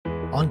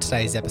On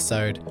today's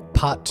episode,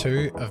 part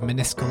 2 of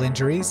meniscal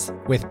injuries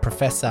with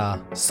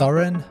Professor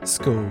Søren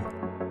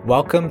Skou.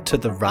 Welcome to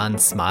the Run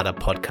Smarter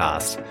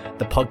podcast,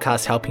 the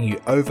podcast helping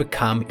you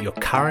overcome your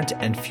current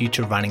and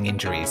future running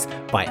injuries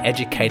by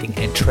educating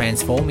and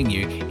transforming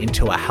you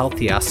into a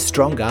healthier,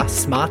 stronger,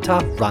 smarter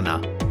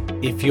runner.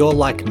 If you're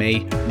like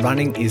me,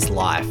 running is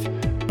life,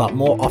 but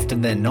more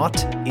often than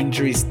not,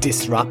 injuries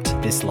disrupt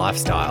this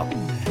lifestyle.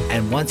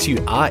 And once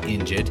you are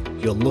injured,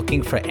 you're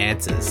looking for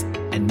answers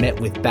and met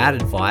with bad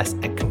advice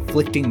and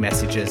conflicting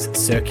messages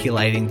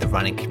circulating the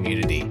running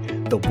community.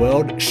 The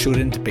world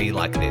shouldn't be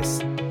like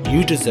this.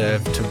 You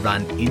deserve to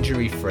run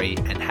injury-free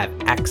and have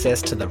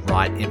access to the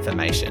right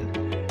information.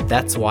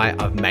 That's why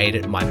I've made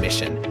it my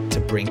mission to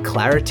bring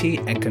clarity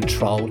and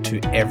control to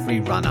every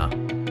runner.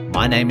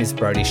 My name is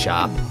Brodie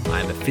Sharp. I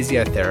am a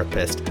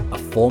physiotherapist, a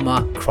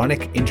former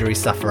chronic injury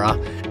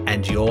sufferer,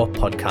 and your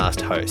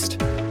podcast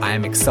host. I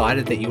am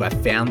excited that you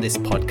have found this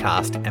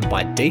podcast and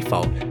by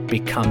default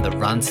become the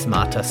Run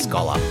Smarter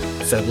Scholar.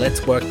 So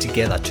let's work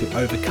together to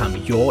overcome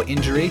your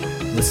injury,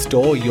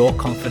 restore your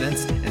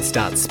confidence, and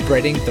start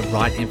spreading the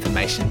right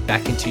information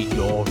back into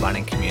your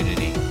running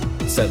community.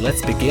 So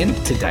let's begin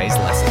today's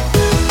lesson.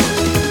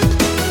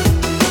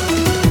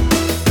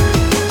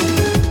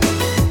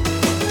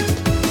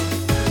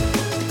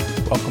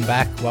 Welcome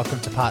back. Welcome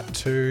to part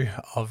 2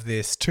 of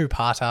this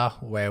two-parter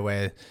where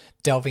we're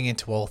delving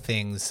into all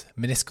things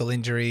meniscal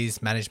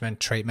injuries, management,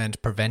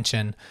 treatment,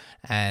 prevention,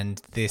 and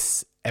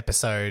this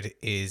episode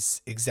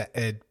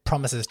it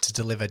promises to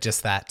deliver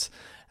just that.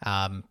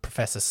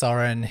 Professor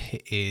Søren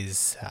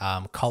is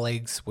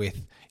colleagues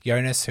with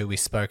Jonas, who we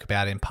spoke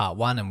about in part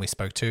 1 and we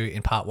spoke to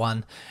in part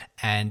 1.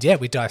 And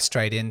we dive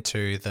straight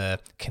into the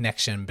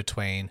connection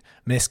between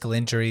meniscal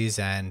injuries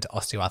and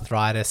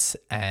osteoarthritis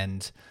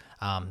and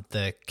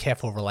the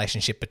careful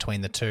relationship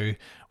between the two.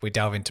 We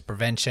delve into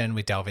prevention,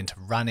 we delve into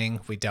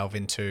running, we delve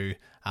into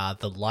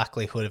the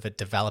likelihood of it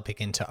developing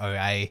into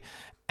OA,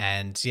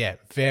 and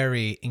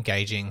very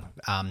engaging,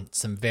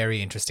 some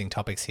very interesting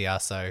topics here,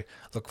 so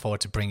look forward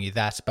to bringing you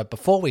that. But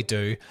before we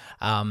do,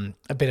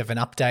 a bit of an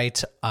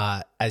update.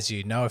 As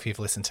you know, if you've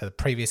listened to the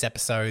previous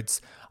episodes,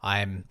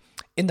 I'm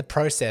in the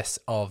process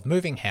of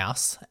moving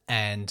house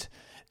and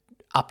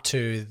up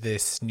to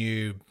this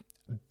new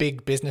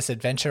big business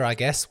adventure, I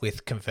guess,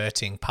 with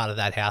converting part of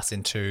that house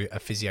into a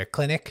physio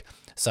clinic.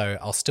 So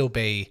I'll still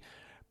be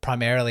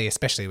primarily,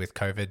 especially with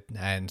COVID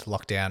and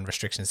lockdown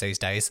restrictions these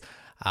days,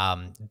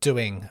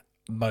 doing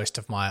most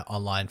of my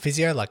online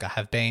physio like I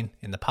have been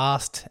in the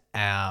past,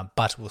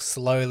 but we'll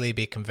slowly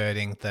be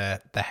converting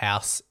the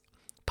house,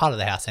 part of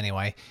the house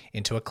anyway,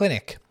 into a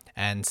clinic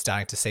and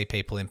starting to see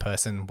people in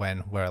person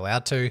when we're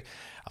allowed to.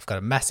 I've got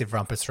a massive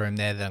rumpus room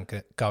there that I'm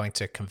going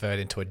to convert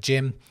into a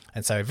gym.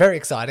 And so very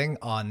exciting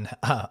on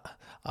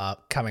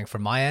coming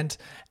from my end.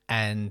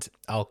 And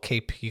I'll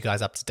keep you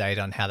guys up to date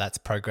on how that's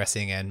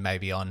progressing, and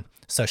maybe on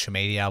social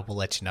media, we'll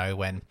let you know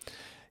when,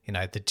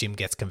 the gym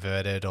gets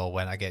converted or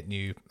when I get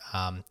new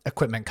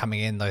equipment coming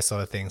in, those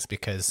sort of things,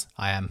 because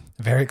I am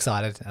very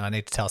excited and I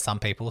need to tell some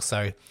people.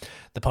 So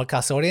the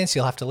podcast audience,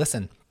 you'll have to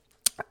listen.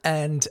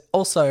 And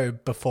also,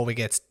 before we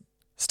get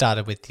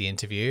started with the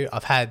interview,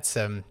 I've had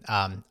some,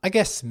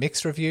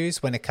 mixed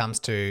reviews when it comes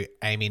to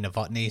Amy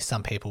Novotny.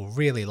 Some people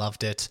really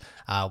loved it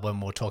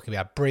when we were talking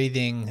about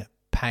breathing,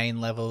 pain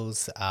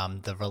levels,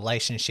 the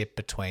relationship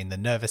between the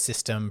nervous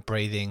system,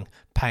 breathing,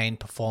 pain,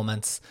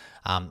 performance.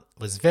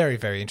 Was very,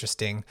 very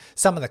interesting.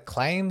 Some of the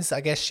claims,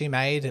 I guess, she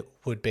made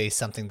would be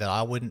something that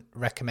I wouldn't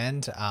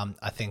recommend.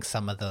 I think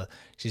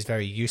she's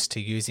very used to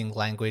using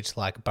language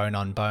like bone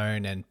on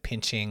bone and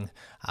pinching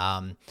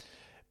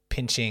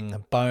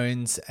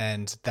bones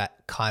and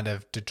that kind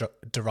of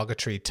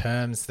derogatory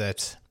terms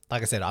that,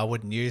 like I said, I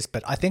wouldn't use.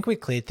 But I think we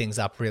cleared things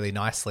up really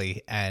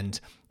nicely, and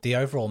the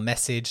overall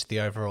message, the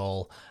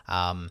overall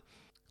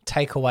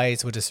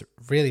takeaways were just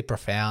really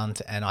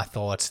profound. And I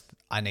thought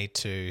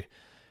it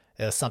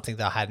was something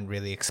that I hadn't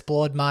really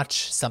explored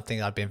much,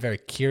 something I'd been very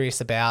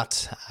curious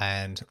about,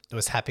 and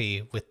was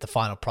happy with the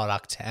final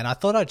product. And I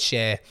thought I'd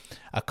share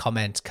a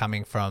comment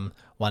coming from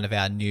one of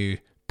our new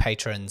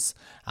patrons,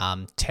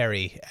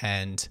 Terry,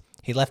 and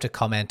he left a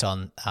comment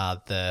on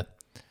the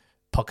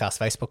podcast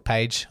Facebook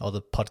page or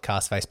the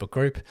podcast Facebook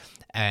group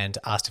and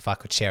asked if I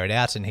could share it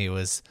out, and he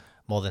was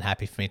more than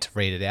happy for me to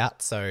read it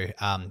out. So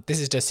this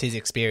is just his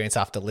experience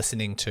after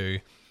listening to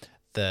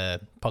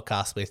the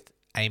podcast with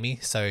Amy.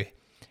 So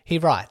he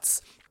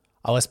writes,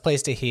 "I was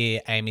pleased to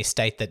hear Amy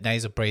state that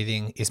nasal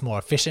breathing is more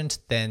efficient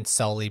than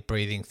solely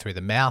breathing through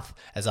the mouth,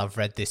 as I've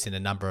read this in a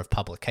number of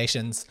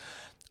publications.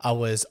 I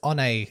was on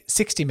a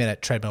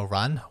 60-minute treadmill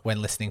run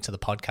when listening to the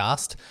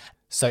podcast,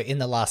 so in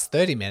the last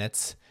 30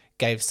 minutes,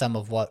 gave some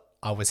of what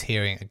I was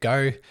hearing a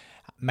go,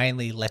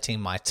 mainly letting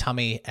my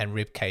tummy and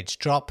rib cage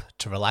drop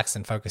to relax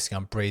and focusing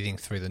on breathing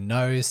through the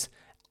nose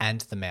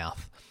and the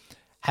mouth.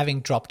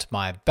 Having dropped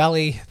my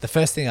belly, the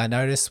first thing I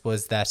noticed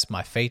was that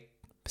my feet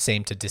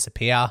seemed to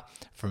disappear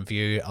from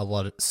view a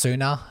lot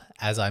sooner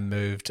as I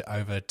moved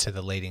over to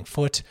the leading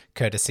foot,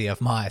 courtesy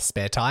of my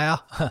spare tire.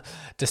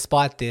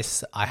 Despite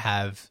this, I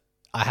have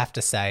I have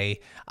to say,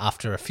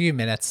 after a few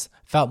minutes,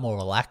 felt more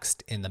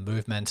relaxed in the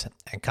movement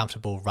and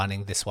comfortable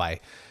running this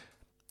way.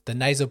 The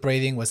nasal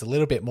breathing was a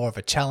little bit more of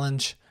a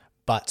challenge,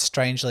 but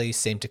strangely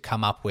seemed to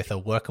come up with a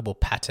workable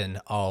pattern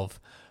of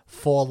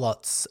 4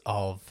 lots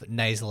of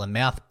nasal and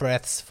mouth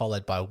breaths,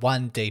 followed by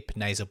 1 deep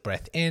nasal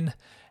breath in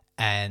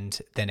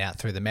and then out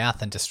through the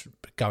mouth, and just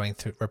going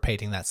through,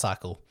 repeating that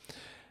cycle.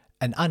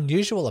 An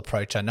unusual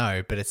approach, I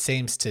know, but it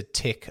seems to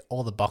tick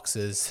all the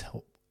boxes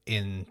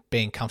in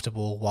being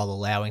comfortable while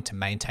allowing to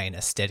maintain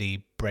a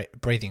steady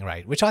breathing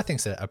rate, which I think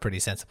is a pretty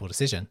sensible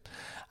decision.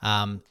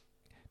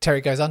 Terry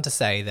goes on to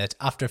say that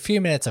after a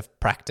few minutes of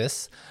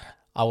practice,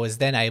 I was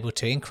then able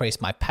to increase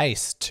my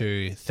pace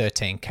to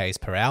 13 k's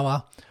per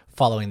hour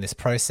following this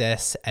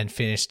process, and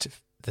finished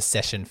the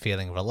session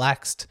feeling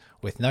relaxed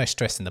with no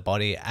stress in the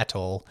body at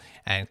all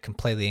and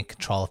completely in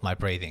control of my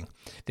breathing.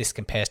 This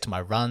compares to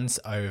my runs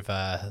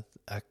over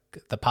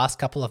the past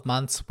couple of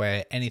months,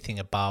 where anything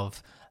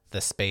above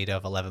the speed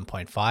of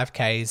 11.5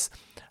 k's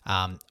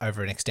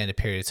over an extended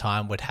period of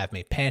time would have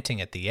me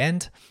panting at the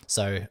end.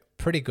 So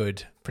pretty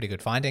good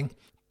finding.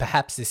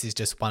 Perhaps this is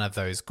just one of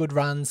those good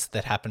runs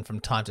that happen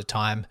from time to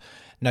time.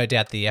 No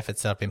doubt the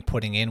efforts that I've been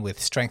putting in with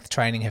strength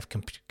training have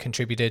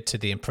contributed to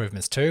the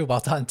improvements too.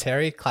 Well done,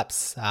 Terry.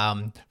 Claps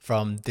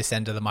from this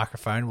end of the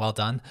microphone. Well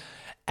done.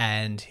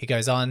 And he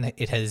goes on,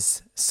 it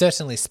has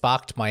certainly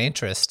sparked my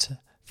interest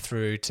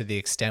through to the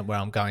extent where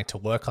I'm going to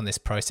work on this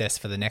process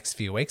for the next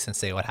few weeks and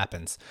see what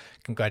happens.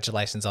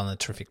 Congratulations on the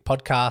terrific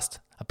podcast.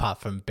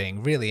 Apart from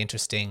being really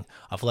interesting,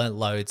 I've learned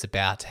loads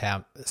about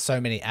how so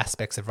many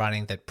aspects of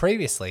running that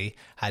previously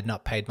had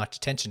not paid much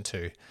attention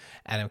to,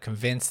 and I'm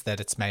convinced that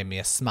it's made me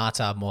a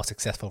smarter, more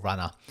successful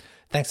runner.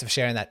 Thanks for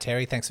sharing that,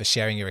 Terry. Thanks for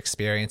sharing your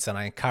experience, and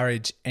I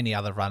encourage any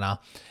other runner,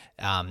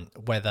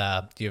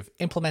 whether you've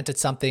implemented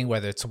something,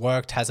 whether it's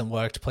worked, hasn't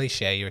worked, please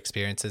share your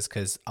experiences,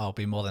 because I'll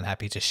be more than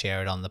happy to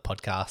share it on the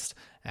podcast.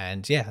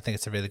 And yeah, I think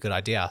it's a really good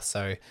idea.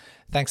 So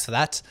thanks for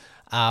that.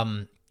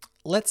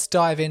 Let's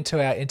dive into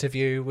our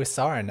interview with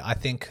Søren. I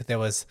think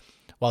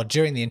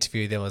during the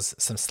interview, there was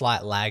some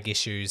slight lag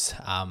issues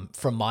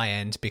from my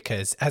end,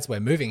 because as we're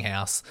moving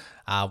house,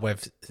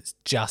 we've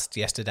just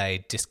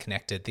yesterday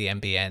disconnected the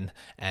NBN,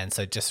 and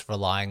so just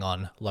relying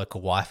on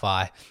local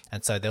Wi-Fi.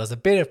 And so there was a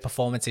bit of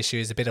performance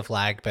issues, a bit of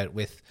lag, but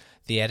with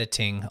the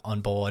editing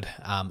on board,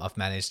 I've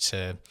managed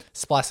to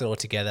splice it all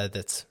together.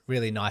 That's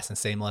really nice and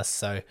seamless.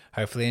 So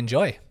hopefully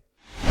enjoy.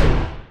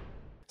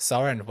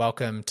 Søren,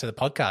 welcome to the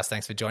podcast.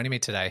 Thanks for joining me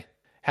today.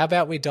 How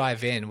about we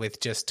dive in with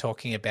just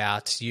talking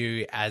about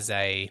you as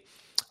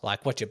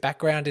what your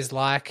background is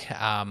like,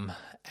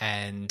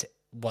 and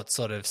what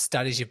sort of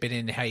studies you've been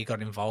in, how you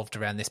got involved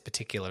around this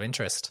particular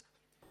interest.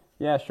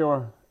 Yeah,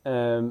 sure.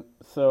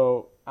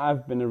 So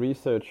I've been a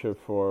researcher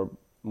for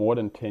more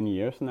than 10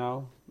 years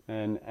now.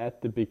 And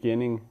at the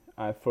beginning,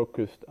 I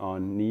focused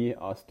on knee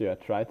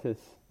osteoarthritis.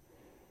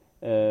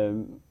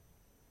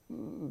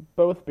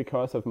 Both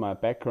because of my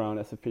background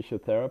as a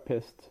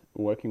physiotherapist,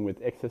 working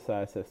with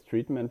exercise as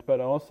treatment, but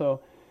also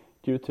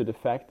due to the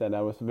fact that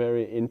I was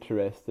very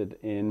interested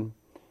in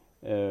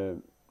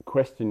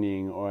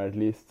questioning, or at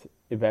least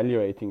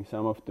evaluating,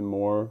 some of the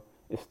more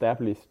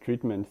established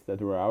treatments that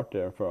were out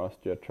there for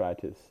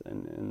osteoarthritis.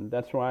 And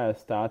that's why I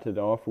started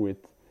off with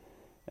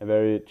a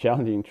very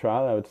challenging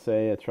trial, I would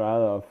say, a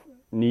trial of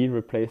knee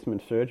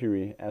replacement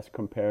surgery as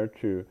compared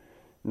to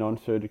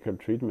non-surgical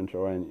treatments,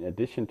 or in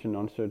addition to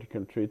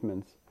non-surgical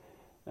treatments.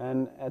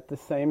 And at the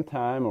same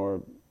time,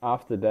 or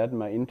after that,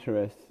 my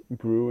interest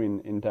grew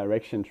in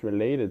directions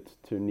related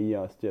to knee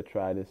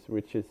osteoarthritis,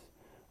 which is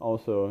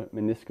also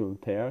meniscal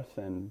tears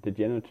and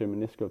degenerative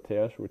meniscal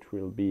tears, which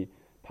will be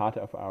part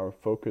of our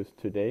focus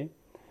today.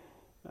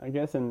 I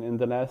guess in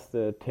the last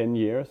 10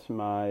 years,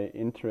 my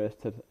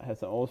interest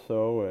has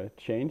also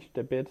changed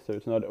a bit. So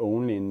it's not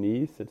only in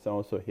knees, it's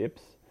also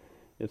hips.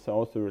 It's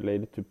also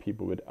related to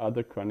people with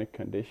other chronic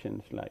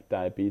conditions like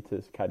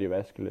diabetes,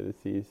 cardiovascular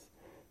disease,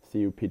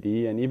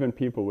 COPD, and even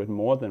people with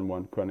more than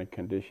one chronic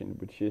condition,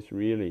 which is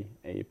really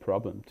a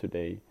problem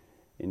today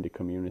in the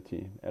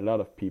community. A lot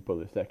of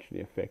people is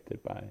actually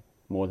affected by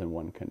more than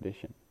one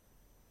condition.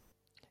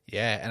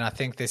 Yeah, and I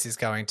think this is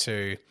going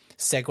to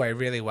segue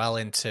really well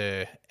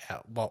into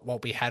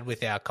what we had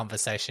with our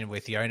conversation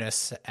with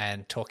Jonas,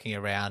 and talking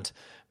around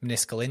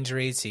meniscal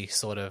injuries. He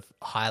sort of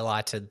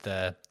highlighted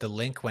the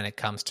link when it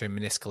comes to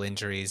meniscal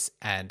injuries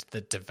and the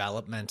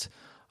development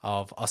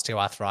of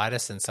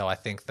osteoarthritis. And so I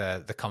think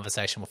the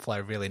conversation will flow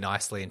really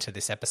nicely into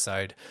this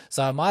episode.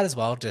 So I might as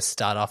well just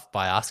start off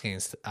by asking,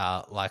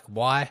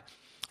 why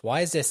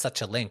is there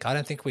such a link? I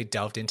don't think we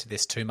delved into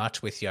this too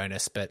much with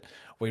Jonas, but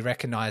we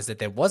recognize that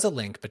there was a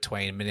link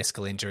between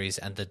meniscal injuries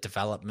and the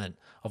development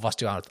of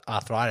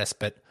osteoarthritis.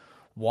 But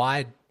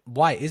why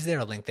is there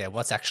a link there?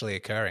 What's actually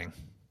occurring?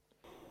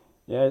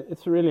 Yeah,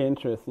 it's really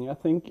interesting. I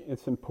think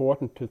it's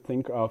important to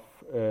think of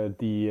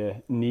the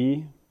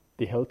knee,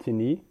 the healthy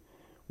knee.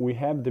 We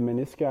have the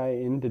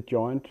menisci in the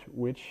joint,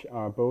 which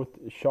are both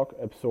shock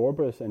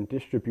absorbers and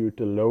distribute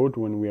the load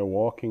when we are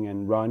walking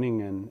and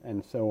running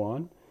and so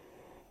on.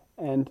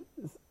 And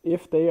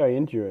if they are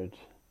injured,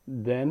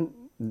 then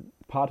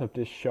part of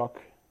this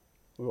shock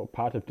or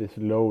part of this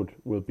load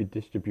will be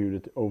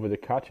distributed over the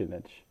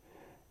cartilage.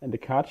 And the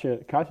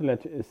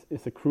cartilage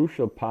is a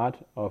crucial part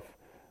of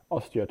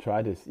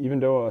osteoarthritis. Even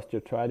though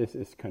osteoarthritis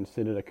is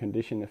considered a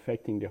condition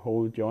affecting the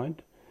whole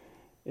joint,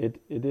 it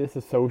is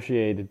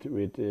associated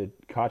with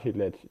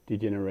cartilage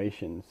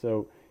degeneration.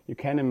 So you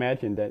can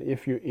imagine that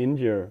if you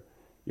injure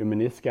your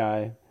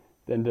menisci,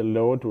 then the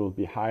load will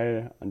be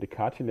higher on the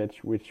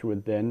cartilage, which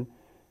would then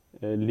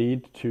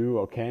lead to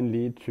or can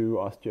lead to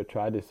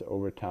osteoarthritis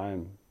over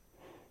time.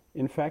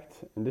 In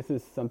fact, and this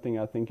is something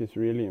I think is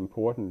really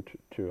important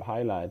to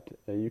highlight,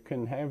 you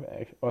can have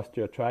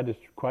osteoarthritis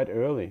quite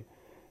early,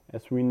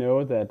 as we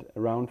know that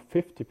around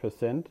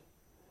 50%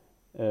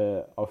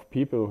 of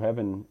people who have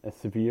a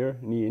severe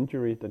knee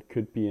injury, that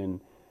could be an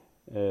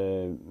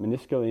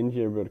meniscal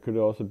injury, but it could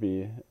also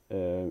be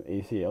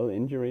ACL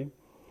injury,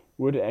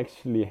 would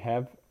actually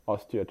have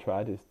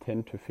osteoarthritis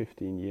 10 to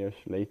 15 years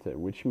later,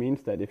 which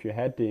means that if you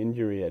had the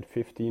injury at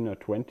 15 or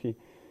 20,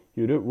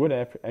 you would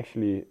have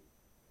actually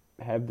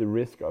have the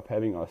risk of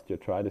having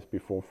osteoarthritis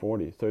before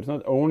 40. So it's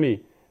not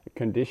only a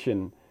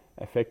condition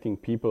affecting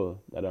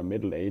people that are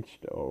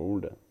middle-aged or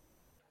older.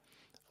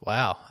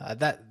 Wow,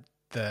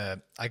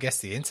 I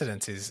guess the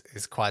incidence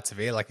is quite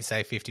severe, like you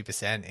say,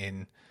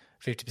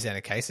 50%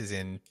 of cases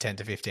in 10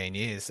 to 15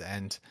 years.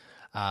 And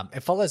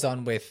it follows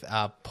on with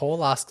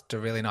Paul asked a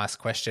really nice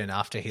question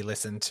after he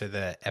listened to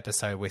the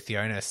episode with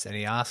Jonas, and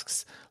he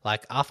asks,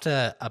 like,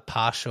 after a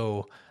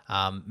partial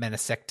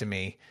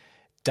meniscectomy,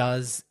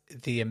 does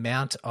the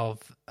amount of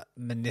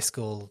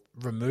meniscal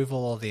removal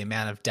or the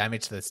amount of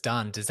damage that's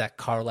done, does that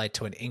correlate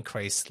to an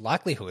increased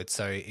likelihood?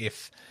 So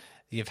if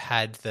you've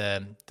had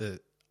the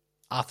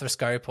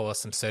arthroscope or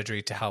some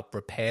surgery to help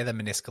repair the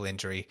meniscal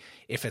injury,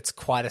 if it's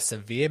quite a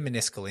severe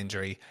meniscal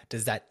injury,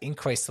 does that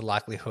increase the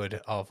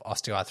likelihood of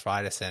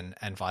osteoarthritis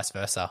and vice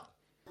versa?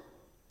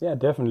 Yeah,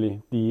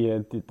 definitely.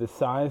 The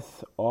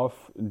size of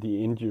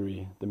the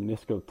injury, the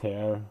meniscal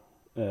tear,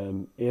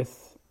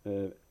 is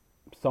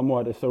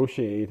somewhat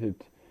associated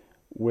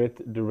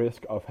with the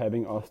risk of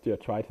having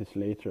osteoarthritis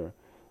later.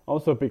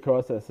 Also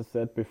because, as I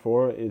said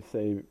before, it's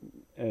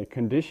a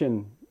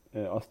condition,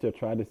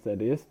 osteoarthritis,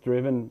 that is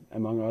driven,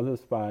 among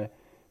others, by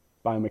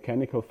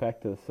biomechanical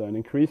factors. So an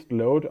increased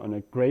load on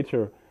a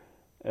greater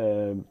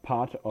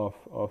part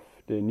of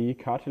the knee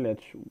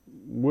cartilage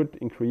would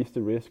increase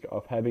the risk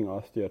of having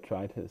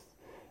osteoarthritis.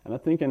 And I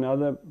think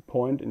another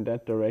point in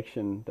that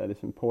direction that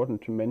is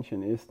important to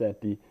mention is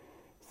that the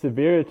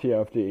severity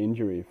of the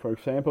injury. For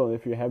example,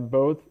 if you have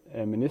both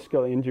a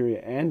meniscal injury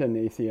and an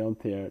ACL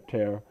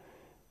tear,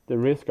 the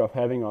risk of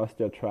having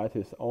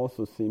osteoarthritis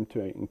also seems to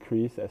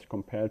increase as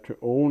compared to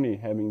only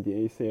having the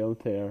ACL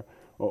tear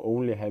or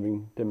only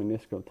having the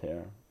meniscal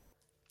tear.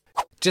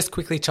 Just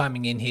quickly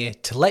chiming in here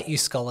to let you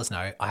scholars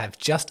know, I have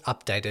just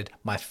updated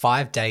my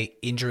 5-day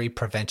injury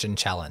prevention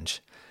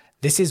challenge.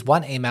 This is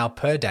 1 email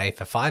per day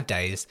for 5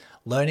 days,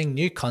 learning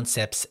new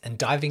concepts and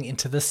diving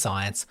into the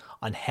science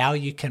on how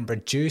you can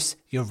reduce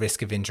your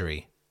risk of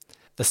injury.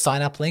 The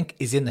sign up link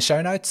is in the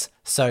show notes,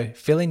 so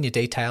fill in your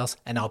details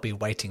and I'll be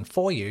waiting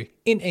for you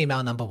in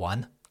email number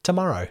 1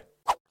 tomorrow.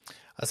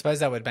 I suppose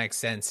that would make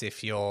sense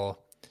if you're,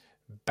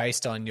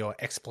 based on your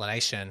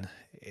explanation,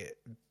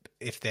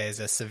 if there's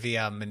a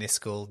severe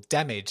meniscal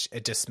damage,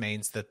 it just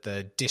means that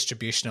the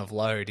distribution of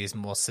load is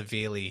more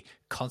severely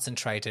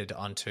concentrated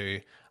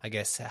onto, I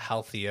guess,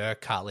 healthier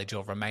cartilage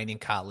or remaining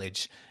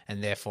cartilage,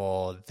 and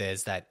therefore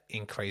there's that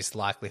increased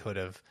likelihood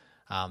of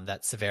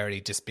that severity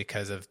just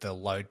because of the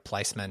load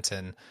placement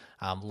and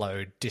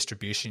load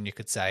distribution, you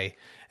could say.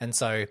 And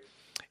so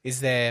is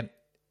there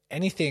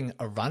anything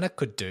a runner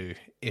could do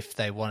if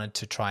they wanted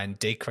to try and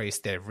decrease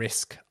their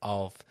risk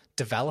of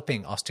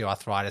developing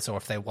osteoarthritis, or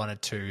if they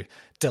wanted to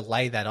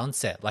delay that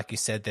onset? Like you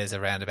said, there's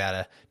around about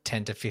a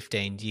 10 to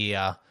 15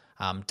 year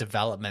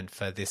development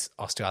for this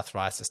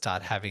osteoarthritis to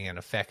start having an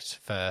effect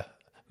for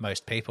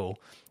most people.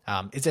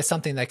 Is there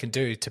something they can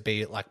do to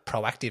be like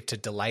proactive to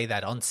delay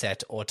that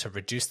onset or to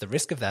reduce the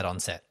risk of that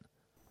onset?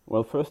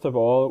 Well, first of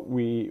all,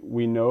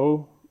 we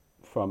know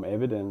from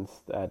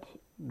evidence that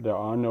there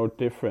are no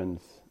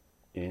difference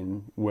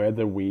in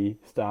whether we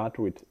start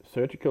with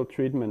surgical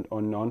treatment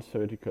or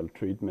non-surgical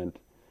treatment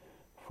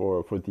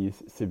for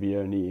these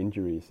severe knee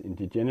injuries, in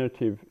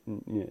degenerative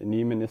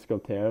knee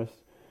meniscal tears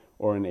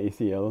or in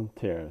ACL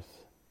tears.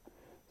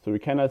 So we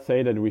cannot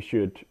say that we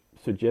should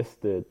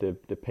suggest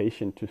the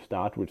patient to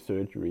start with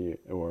surgery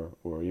or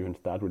even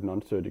start with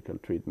non-surgical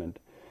treatment.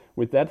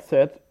 With that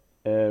said,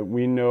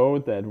 we know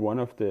that one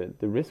of the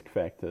risk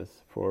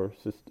factors for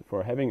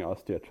having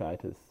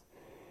osteoarthritis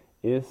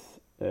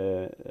is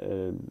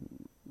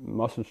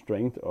muscle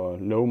strength or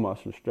low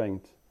muscle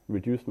strength,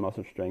 reduced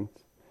muscle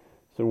strength.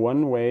 So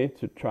one way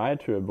to try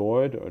to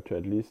avoid or to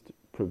at least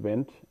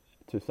prevent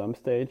to some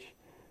stage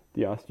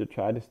the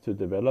osteoarthritis to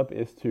develop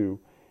is to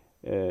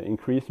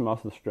increase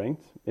muscle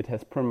strength. It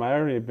has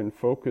primarily been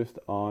focused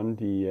on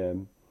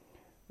the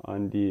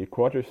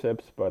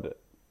quadriceps, but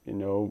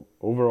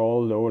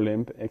overall lower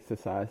limb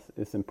exercise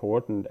is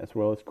important, as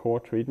well as core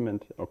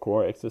treatment or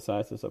core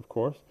exercises, of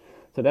course.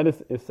 So that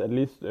is at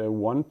least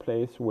one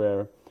place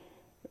where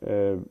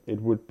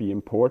it would be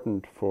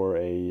important for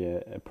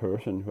a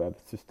person who have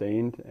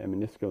sustained a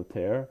meniscal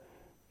tear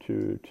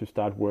to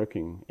start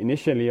working.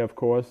 Initially, of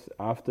course,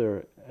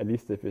 after, at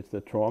least if it's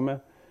a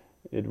trauma,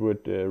 it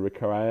would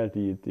require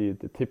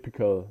the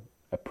typical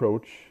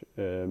approach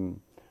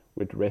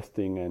with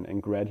resting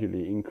and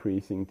gradually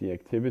increasing the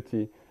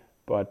activity.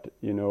 But,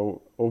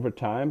 over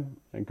time,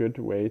 a good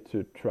way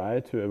to try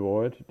to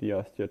avoid the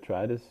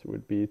osteoarthritis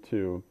would be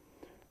to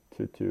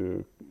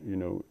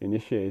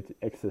initiate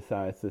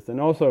exercises and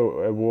also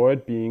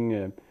avoid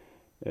being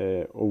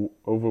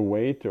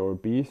overweight or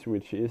obese,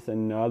 which is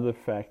another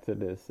factor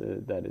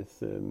that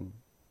is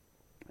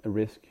a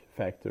risk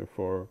factor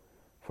for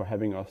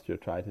having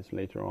osteoarthritis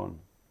later on.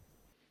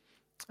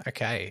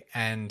 Okay,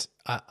 and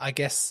I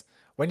guess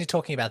when you're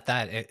talking about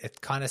that,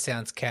 it kind of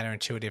sounds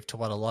counterintuitive to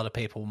what a lot of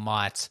people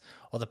might,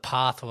 or the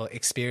path or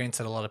experience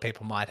that a lot of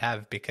people might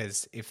have,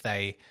 because if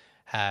they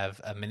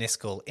have a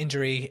meniscal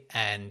injury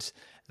and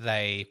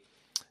they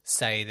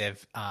say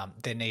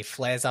their knee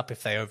flares up,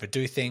 if they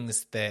overdo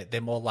things,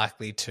 they're more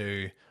likely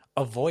to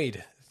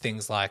avoid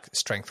things like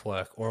strength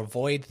work or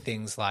avoid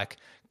things like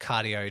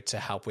cardio to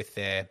help with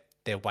their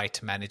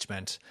weight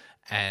management.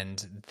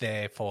 And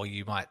therefore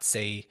you might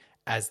see,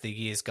 as the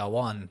years go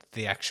on,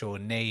 the actual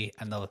knee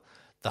and the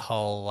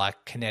whole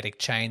like kinetic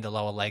chain, the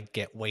lower leg,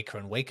 get weaker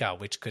and weaker,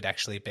 which could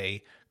actually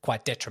be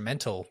quite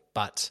detrimental.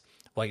 But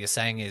what you're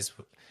saying is,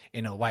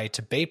 in a way,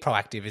 to be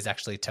proactive is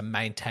actually to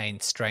maintain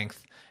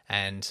strength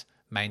and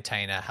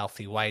maintain a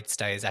healthy weight,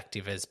 stay as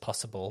active as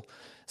possible.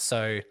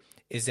 So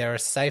is there a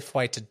safe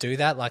way to do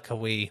that? Like, are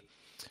we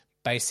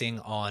basing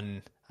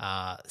on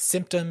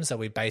symptoms? Are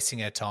we basing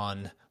it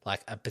on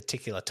like a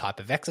particular type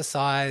of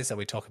exercise? Are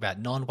we talking about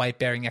non-weight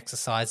bearing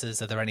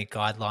exercises? Are there any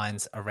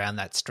guidelines around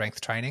that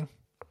strength training?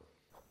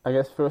 I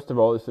guess first of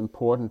all, it's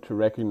important to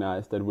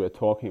recognize that we're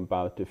talking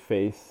about the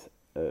phase,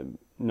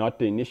 not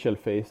the initial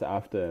phase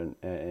after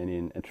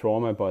a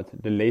trauma, but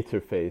the later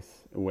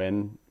phase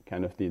when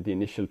kind of the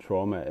initial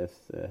trauma has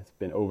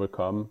been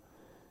overcome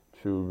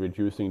through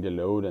reducing the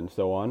load and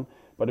so on.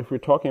 But if we're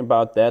talking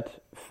about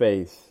that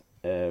phase,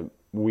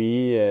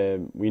 we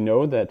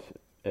know that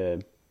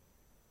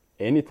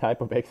any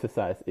type of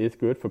exercise is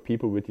good for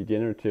people with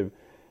degenerative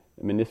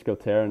meniscal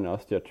tear and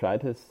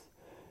osteoarthritis.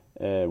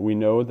 We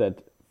know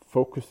that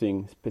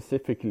focusing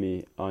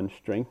specifically on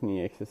strengthening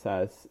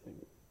exercise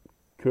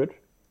could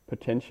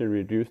potentially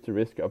reduce the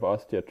risk of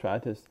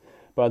osteoarthritis.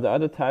 But the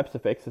other types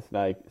of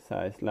exercise,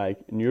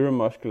 like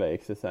neuromuscular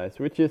exercise,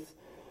 which is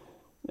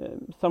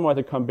somewhat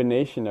a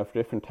combination of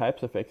different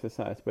types of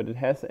exercise, but it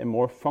has a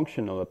more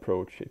functional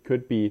approach. It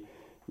could be,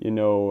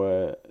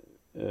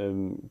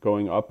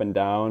 going up and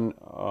down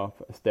of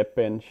a step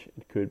bench.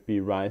 It could be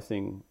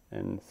rising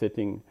and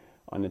sitting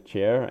on a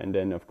chair, and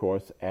then of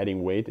course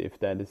adding weight if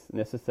that is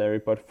necessary,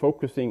 but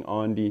focusing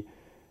on the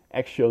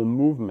actual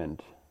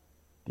movement,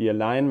 the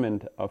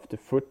alignment of the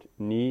foot,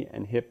 knee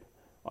and hip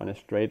on a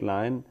straight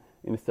line,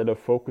 instead of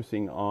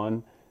focusing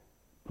on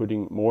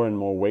putting more and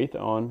more weight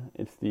on.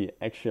 It's the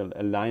actual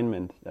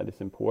alignment that is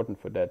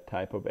important for that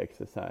type of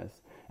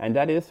exercise, and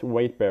that is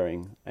weight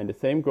bearing. And the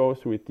same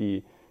goes with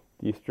the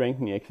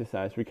strengthening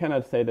exercise. We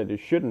cannot say that it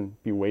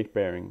shouldn't be weight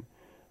bearing.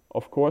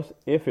 Of course,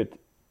 if it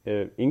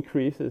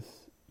increases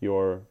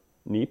your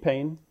knee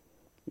pain,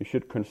 you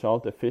should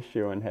consult a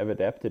physio and have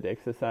adapted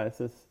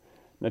exercises,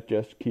 not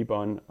just keep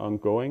on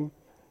going.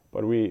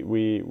 But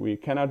we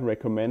cannot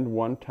recommend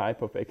one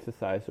type of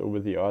exercise over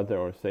the other,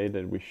 or say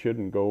that we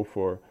shouldn't go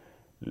for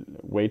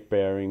weight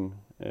bearing.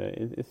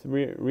 It's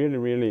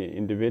really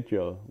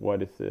individual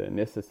what is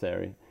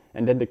necessary.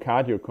 And then the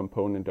cardio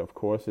component, of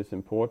course, is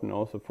important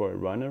also for a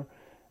runner,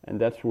 and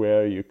that's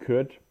where you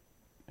could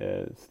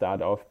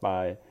start off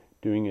by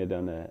doing it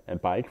on a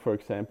bike, for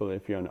example,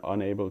 if you're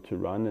unable to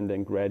run, and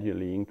then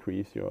gradually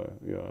increase your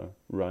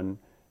run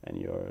and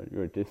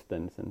your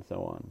distance and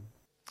so on.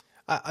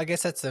 I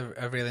guess that's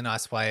a really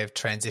nice way of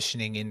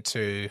transitioning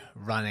into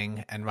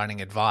running and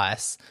running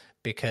advice,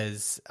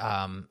 because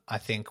I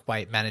think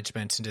weight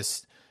management and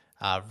just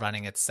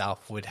running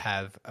itself would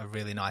have a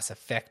really nice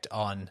effect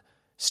on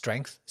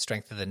strength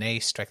of the knee,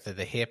 strength of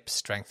the hip,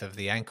 strength of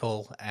the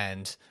ankle,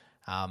 and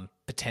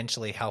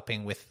potentially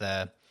helping with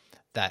that,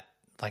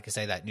 like I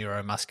say, that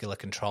neuromuscular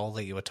control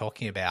that you were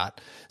talking about.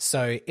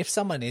 So if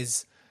someone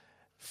is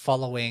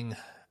following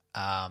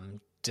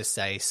just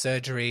say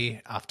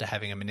surgery after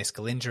having a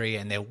meniscal injury,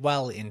 and they're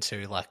well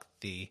into like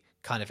the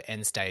kind of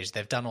end stage,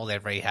 they've done all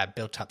their rehab,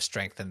 built up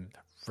strength and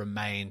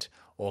remained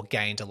or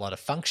gained a lot of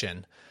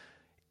function,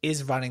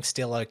 is running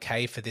still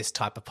okay for this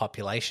type of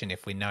population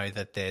if we know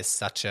that there's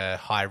such a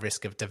high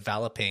risk of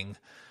developing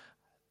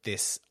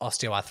this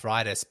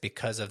osteoarthritis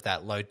because of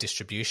that load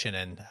distribution,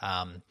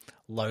 and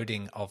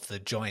loading of the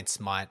joints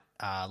might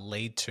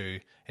lead to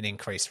an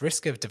increased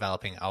risk of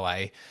developing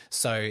OA.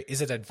 So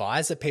is it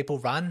advised that people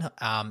run,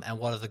 and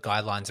what are the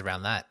guidelines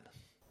around that?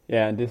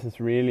 Yeah, and this is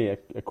really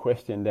a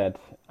question that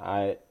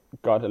I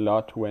got a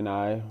lot when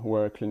I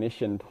were a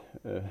clinician,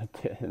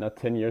 not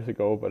 10 years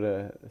ago, but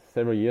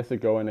several years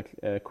ago, and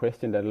a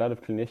question that a lot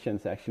of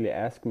clinicians actually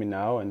ask me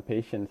now, and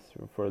patients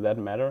for that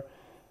matter.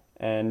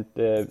 And,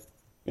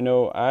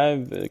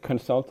 I've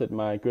consulted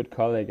my good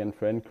colleague and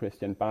friend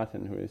Christian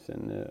Barton, who is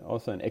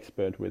also an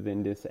expert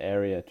within this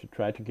area, to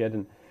try to get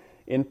an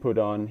input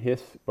on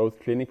his both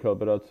clinical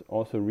but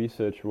also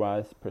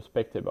research-wise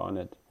perspective on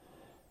it.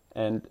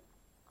 And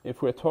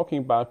if we're talking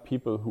about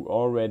people who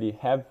already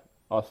have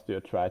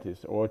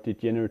osteoarthritis or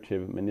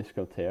degenerative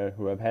meniscal tear,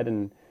 who have had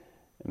a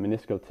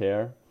meniscal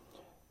tear,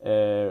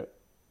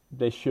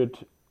 they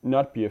should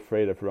not be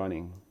afraid of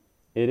running.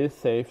 It is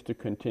safe to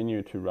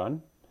continue to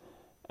run,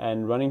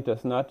 and running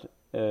does not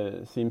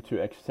seem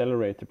to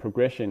accelerate the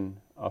progression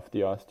of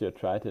the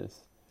osteoarthritis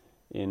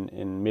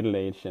in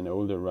middle-aged and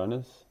older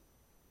runners.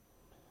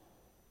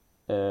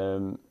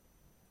 So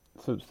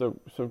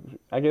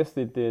I guess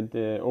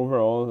the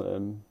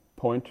overall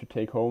point to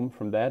take home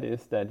from that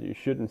is that you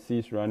shouldn't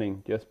cease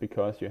running just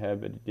because you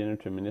have a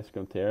degenerative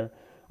meniscal tear.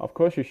 Of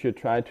course, you should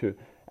try to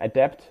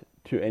adapt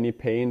to any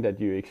pain that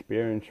you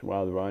experience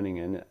while running,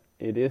 and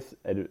it is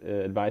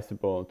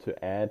advisable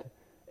to add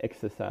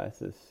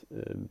exercises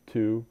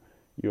to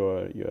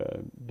your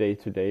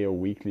day-to-day or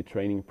weekly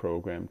training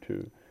program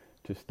to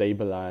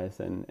stabilize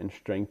and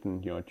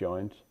strengthen your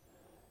joints.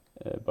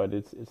 But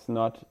it's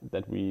not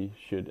that we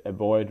should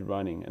avoid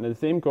running. And the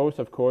same goes,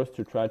 of course,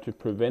 to try to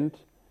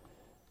prevent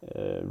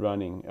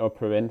running or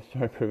prevent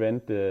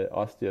the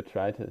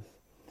osteoarthritis.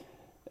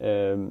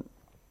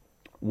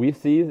 We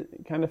see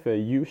kind of a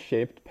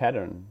U-shaped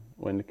pattern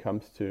when it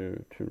comes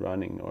to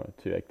running or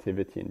to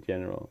activity in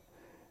general.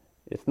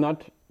 It's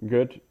not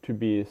good to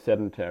be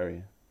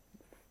sedentary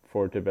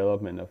for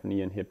development of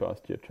knee and hip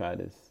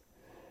osteoarthritis.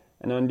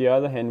 And on the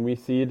other hand, we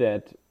see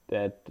that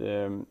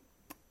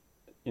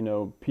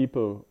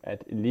people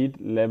at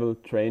elite level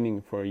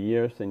training for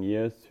years and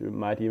years, who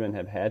might even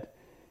have had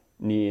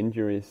knee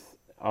injuries,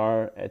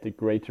 are at a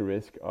greater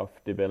risk of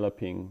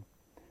developing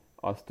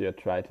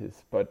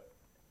osteoarthritis. But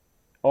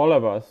all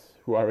of us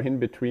who are in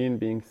between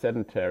being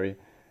sedentary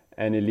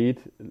and elite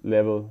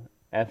level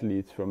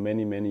athletes for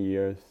many, many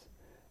years,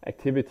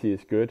 activity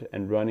is good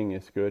and running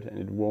is good, and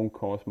it won't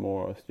cause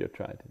more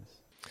osteoarthritis.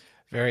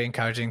 Very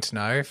encouraging to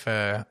know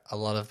for a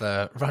lot of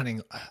the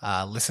running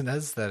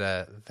listeners that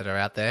are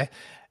out there.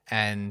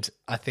 And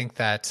I think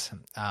that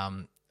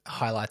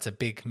highlights a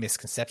big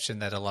misconception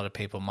that a lot of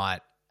people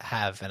might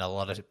have and a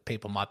lot of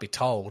people might be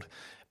told,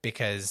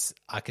 because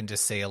I can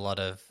just see a lot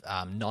of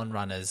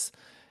non-runners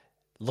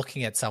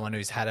looking at someone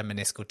who's had a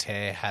meniscal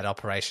tear, had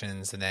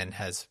operations, and then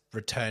has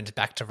returned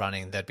back to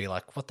running. They'd be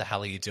like, what the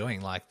hell are you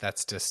doing? Like,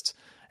 that's just,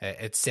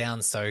 it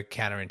sounds so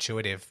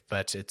counterintuitive,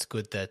 but it's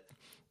good that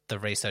the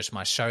research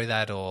might show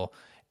that, or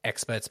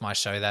experts might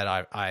show that.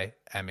 I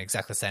am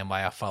exactly the same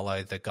way. I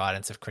follow the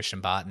guidance of Christian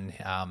Barton.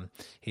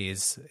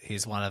 He's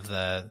one of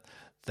the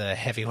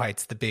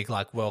heavyweights, the big,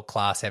 like,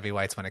 world-class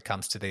heavyweights when it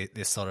comes to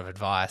this sort of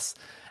advice.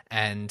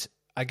 And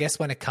I guess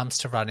when it comes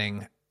to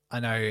running, I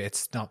know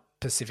it's not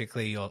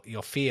specifically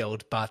your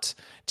field, but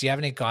do you have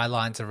any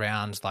guidelines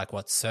around like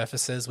what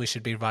surfaces we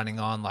should be running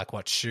on, like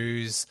what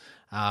shoes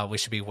we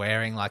should be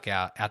wearing, like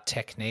our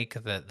technique,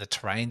 the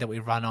terrain that we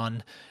run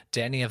on?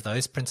 Do any of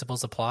those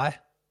principles apply?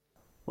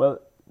 Well,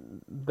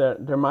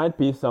 there might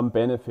be some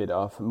benefit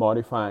of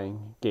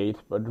modifying gait,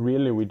 but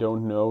really we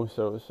don't know.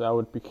 So I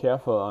would be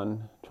careful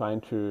on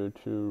trying to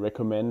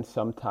recommend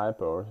some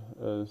type or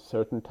a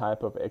certain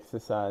type of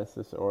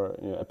exercises or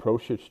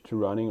approaches to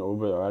running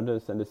over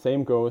others. And the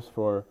same goes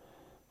for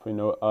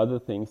other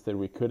things that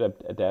we could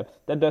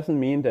adapt. That doesn't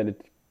mean that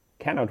it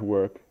cannot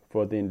work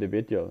for the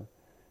individual.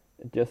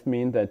 It just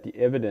means that the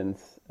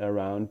evidence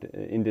around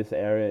in this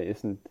area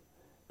isn't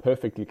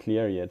perfectly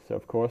clear yet. So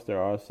of course there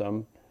are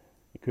some.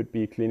 It could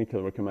be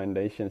clinical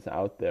recommendations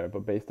out there,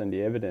 but based on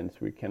the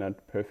evidence, we cannot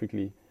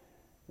perfectly,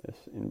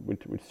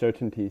 with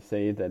certainty,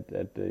 say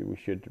that we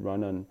should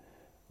run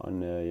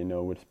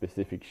on with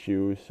specific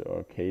shoes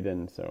or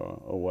cadence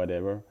or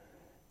whatever.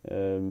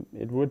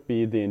 It would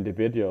be the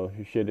individual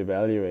who should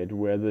evaluate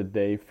whether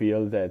they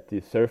feel that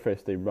the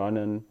surface they run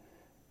on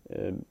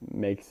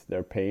makes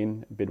their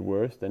pain a bit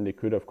worse. Then they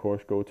could, of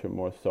course, go to a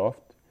more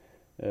soft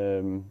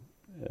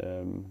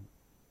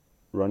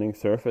running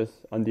surface.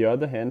 On the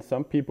other hand,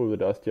 some people with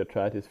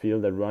osteoarthritis feel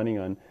that running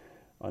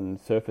on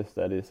surface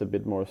that is a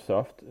bit more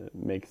soft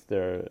makes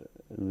their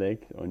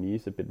leg or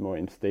knees a bit more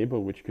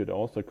unstable, which could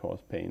also cause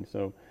pain.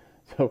 So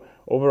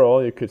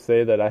overall, you could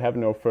say that I have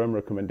no firm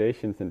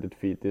recommendations in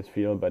this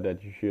field, but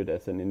that you should,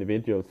 as an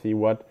individual, see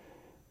what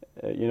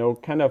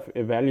kind of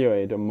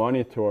evaluate or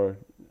monitor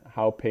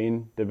how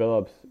pain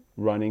develops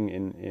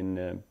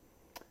running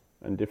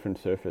on different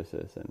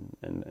surfaces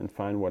and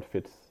find what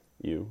fits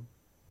you.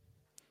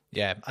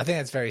 Yeah, I think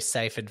that's very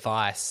safe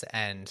advice,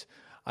 and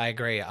I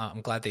agree.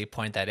 I'm glad that you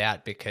point that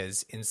out,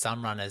 because in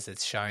some runners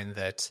it's shown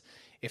that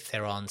if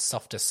they're on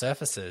softer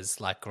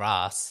surfaces like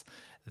grass,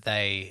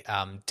 they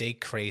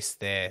decrease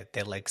their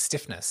leg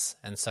stiffness.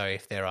 And so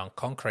if they're on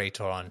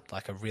concrete or on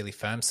like a really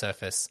firm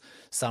surface,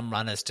 some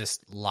runners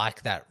just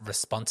like that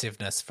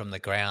responsiveness from the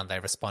ground. They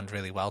respond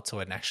really well to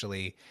it and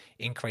actually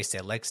increase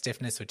their leg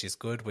stiffness, which is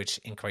good, which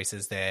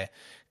increases their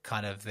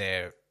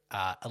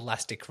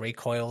elastic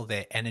recoil,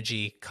 their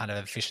energy kind of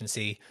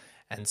efficiency.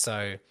 And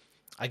so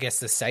I guess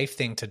the safe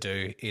thing to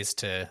do is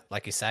to,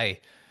 like you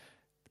say,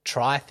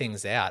 try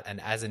things out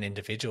and as an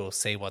individual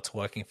see what's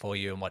working for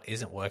you and what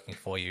isn't working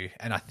for you.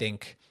 And I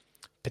think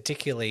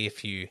particularly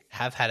if you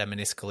have had a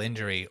meniscal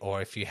injury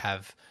or if you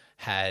have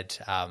had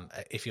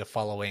if you're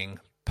following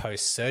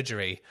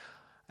post-surgery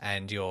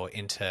and you're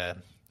into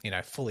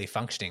fully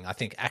functioning, I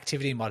think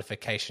activity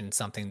modification is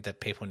something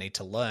that people need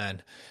to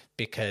learn,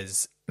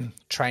 because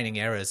training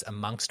errors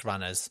amongst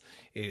runners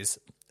is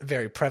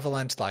very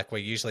prevalent. Like, we're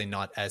usually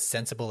not as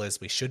sensible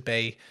as we should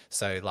be.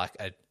 So like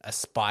a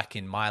spike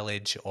in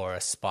mileage or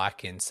a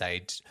spike in,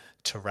 say,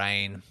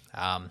 terrain.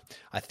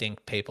 I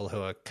think people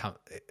who are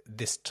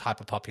this type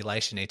of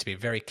population need to be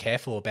very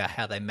careful about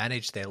how they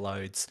manage their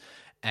loads.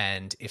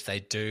 And if they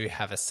do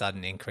have a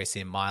sudden increase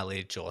in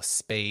mileage or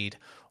speed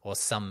or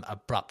some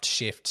abrupt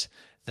shift,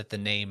 that the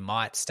knee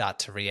might start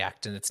to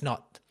react. And it's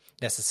not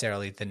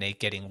necessarily the knee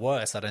getting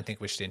worse. I don't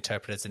think we should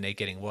interpret it as the knee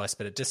getting worse,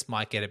 but it just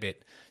might get a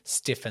bit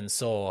stiff and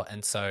sore.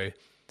 And so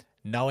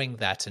knowing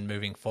that and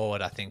moving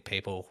forward, I think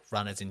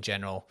runners in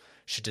general,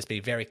 should just be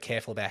very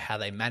careful about how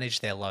they manage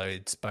their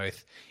loads,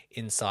 both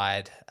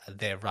inside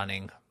their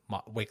running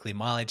weekly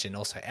mileage and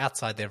also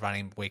outside their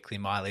running weekly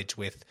mileage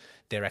with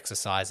their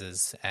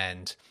exercises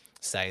and,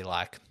 say,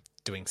 like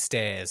doing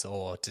stairs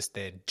or just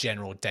their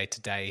general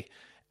day-to-day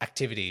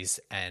activities.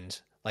 And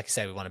like you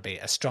say, we want to be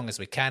as strong as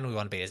we can. We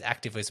want to be as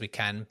active as we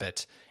can,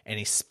 but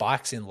any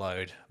spikes in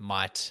load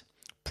might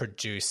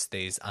produce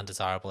these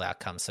undesirable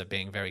outcomes. So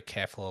being very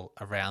careful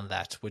around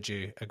that. Would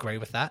you agree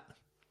with that?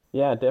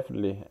 Yeah,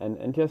 definitely.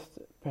 And just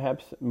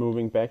perhaps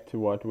moving back to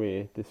what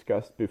we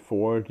discussed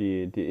before,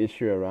 the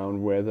issue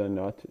around whether or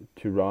not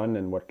to run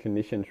and what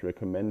clinicians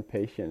recommend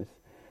patients.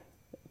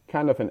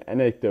 Kind of an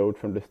anecdote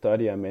from the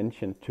study I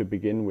mentioned to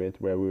begin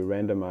with, where we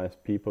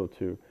randomized people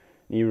to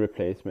knee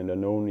replacement or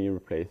no knee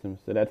replacement.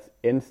 So that's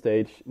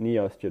end-stage knee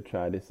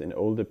osteoarthritis in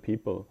older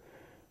people.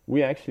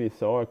 We actually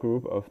saw a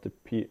group of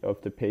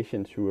the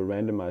patients who were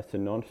randomized to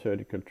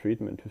non-surgical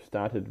treatment who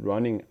started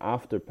running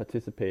after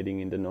participating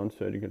in the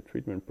non-surgical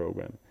treatment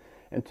program.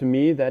 And to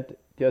me, that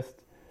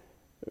just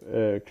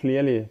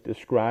clearly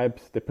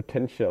describes the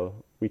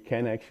potential. We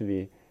can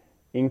actually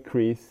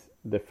increase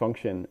the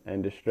function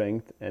and the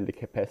strength and the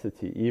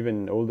capacity,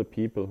 even in older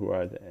people who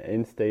are at the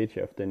end stage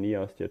of the knee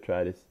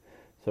osteoarthritis,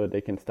 so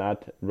they can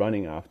start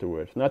running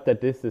afterwards. Not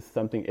that this is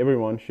something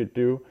everyone should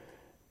do,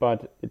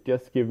 but it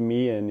just gives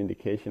me an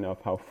indication of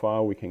how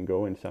far we can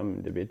go in some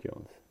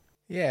individuals.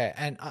 Yeah,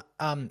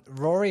 and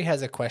Rory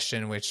has a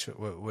question which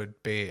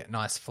would be a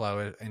nice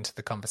flow into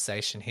the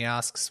conversation. He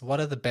asks, what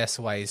are the best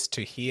ways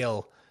to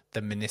heal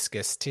the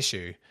meniscus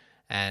tissue?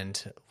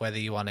 And whether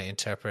you want to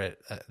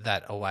interpret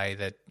that a way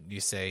that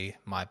you see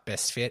might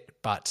best fit,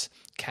 but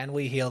can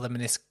we heal the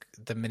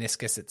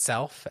meniscus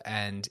itself?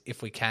 And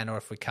if we can or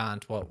if we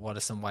can't, what are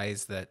some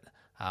ways that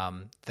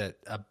that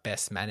are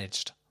best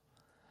managed?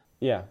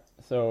 Yeah,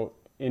 so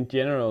in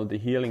general, the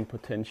healing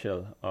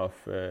potential of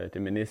the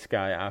menisci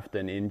after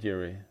an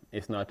injury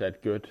is not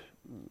that good,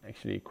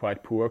 actually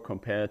quite poor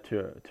compared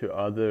to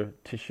other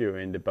tissue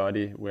in the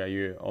body where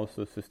you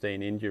also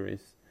sustain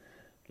injuries,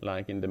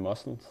 like in the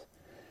muscles.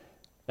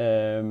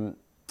 And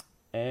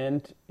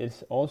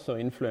it's also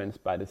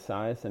influenced by the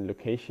size and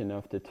location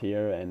of the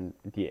tear and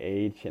the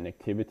age and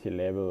activity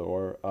level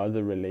or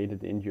other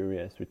related injury,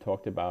 as we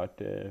talked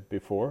about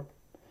before.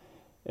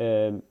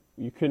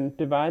 You can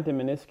divide the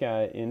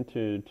menisci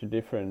into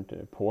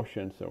different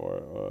portions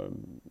or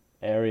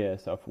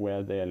areas of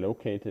where they are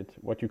located.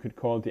 What you could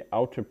call the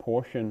outer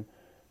portion,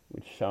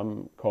 which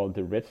some call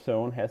the red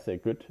zone, has a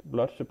good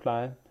blood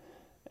supply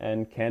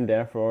and can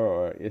therefore,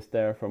 or is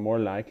therefore more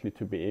likely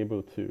to be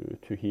able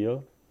to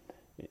heal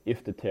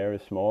if the tear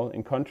is small.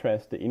 In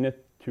contrast, the inner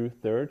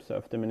 2/3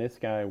 of the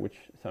menisci, which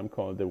some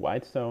call the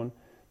white zone,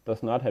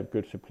 does not have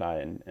good supply,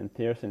 and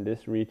tears in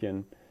this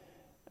region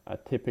are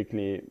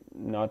typically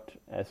not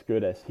as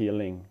good as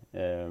healing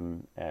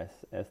as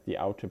the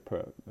outer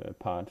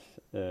parts.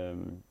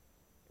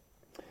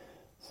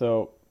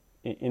 So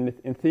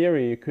in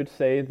theory, you could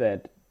say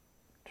that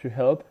to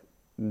help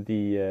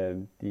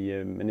the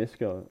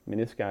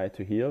menisci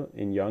to heal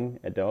in young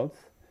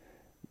adults,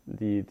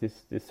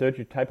 this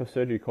type of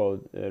surgery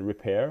called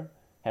repair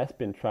has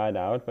been tried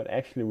out, but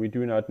actually we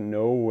do not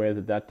know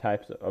whether that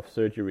type of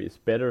surgery is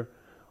better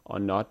or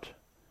not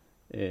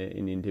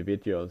in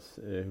individuals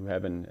who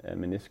have a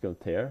meniscal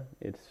tear.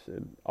 It's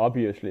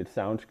obviously it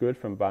sounds good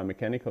from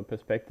biomechanical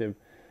perspective,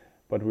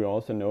 but we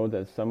also know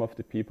that some of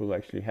the people who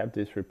actually have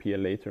this repair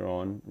later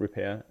on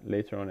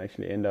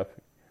actually end up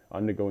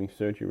undergoing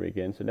surgery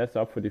again. So that's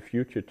up for the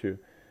future to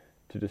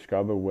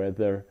discover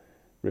whether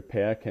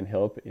repair can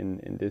help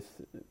in this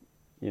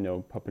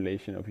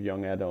population of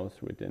young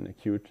adults with an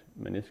acute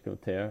meniscal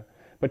tear.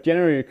 But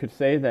generally you could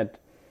say that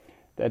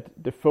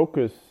the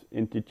focus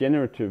in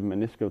degenerative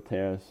meniscal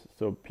tears,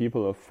 so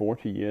people of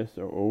 40 years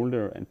or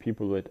older and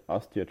people with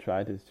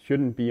osteoarthritis,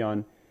 shouldn't be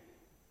on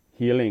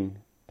healing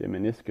the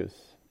meniscus.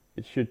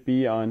 It should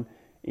be on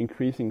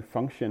increasing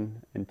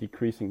function and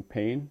decreasing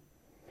pain,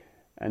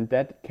 and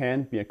that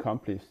can be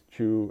accomplished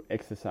through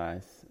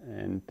exercise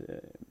and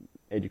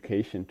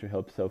education to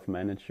help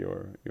self-manage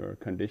your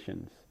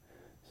conditions.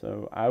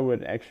 So I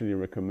would actually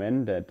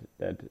recommend that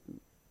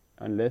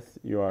unless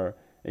you are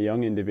a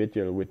young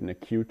individual with an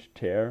acute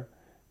tear,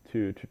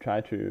 to try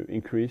to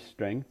increase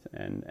strength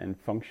and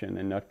function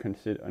and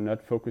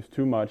not focus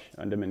too much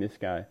on the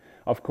menisci.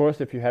 Of course,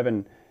 if you have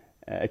an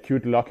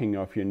acute locking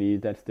of your knee,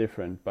 that's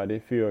different. But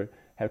if you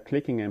have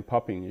clicking and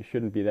popping, you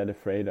shouldn't be that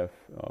afraid of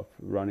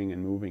running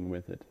and moving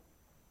with it.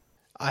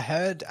 I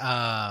heard,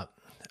 I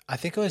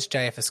think it was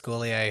JF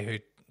Escoulier who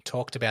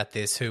talked about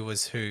this,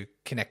 who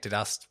connected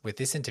us with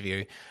this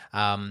interview.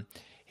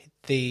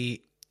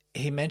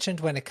 He mentioned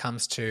when it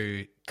comes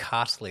to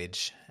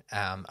cartilage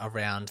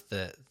around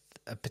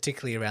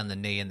particularly around the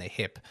knee and the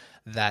hip,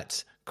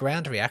 that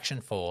ground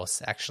reaction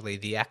force, actually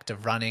the act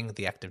of running,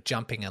 the act of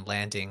jumping and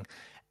landing,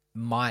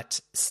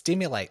 might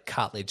stimulate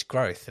cartilage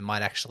growth. It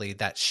might actually,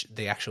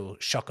 the actual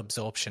shock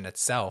absorption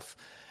itself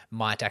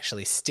might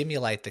actually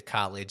stimulate the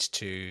cartilage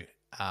to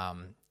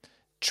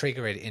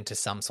trigger it into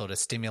some sort of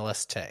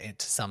stimulus,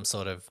 into some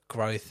sort of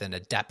growth and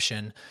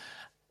adaptation.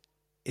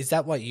 Is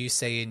that what you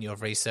see in your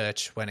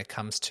research when it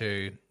comes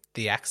to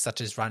the acts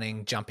such as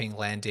running, jumping,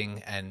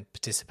 landing, and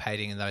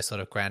participating in those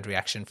sort of ground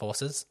reaction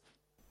forces?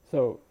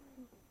 So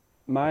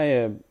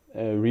my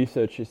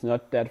research is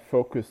not that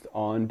focused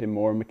on the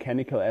more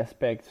mechanical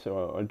aspects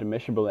or the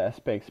measurable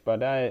aspects,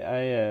 but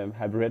I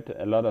have read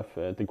a lot of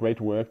the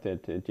great work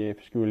that JF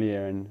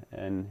Escoulier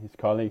and his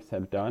colleagues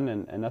have done,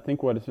 and I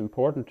think what is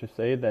important to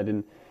say that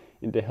in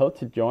the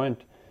healthy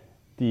joint,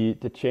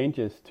 the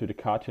changes to the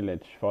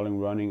cartilage following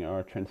running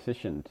are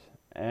transitioned.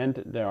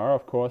 And there are,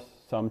 of course,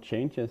 some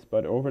changes,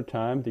 but over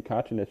time the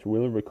cartilage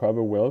will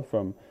recover well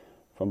from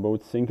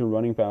both single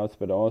running bouts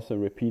but also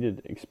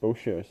repeated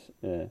exposures.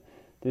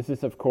 This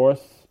is, of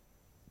course,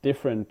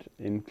 different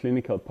in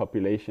clinical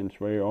populations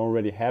where you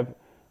already have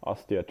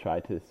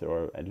osteoarthritis,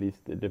 or at least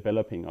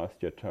developing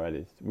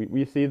osteoarthritis.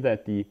 We see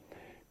that the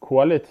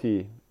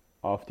quality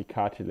of the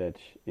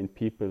cartilage in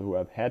people who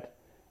have had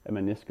a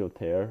meniscal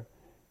tear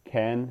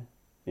can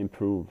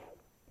improve.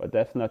 But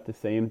that's not the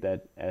same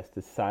as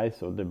the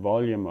size or the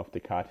volume of the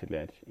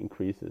cartilage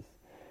increases.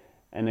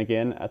 And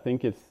again, I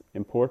think it's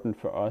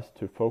important for us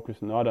to focus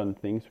not on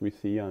things we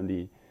see on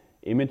the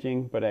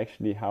imaging, but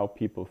actually how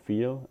people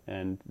feel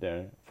and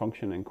their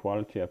function and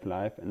quality of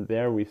life. And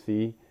there we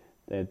see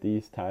that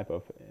these type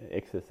of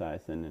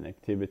exercise and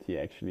activity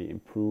actually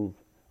improve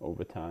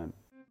over time.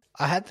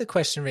 I had the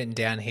question written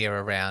down here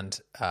around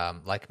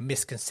like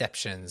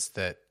misconceptions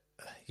that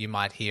you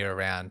might hear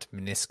around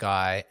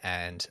menisci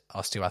and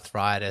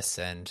osteoarthritis,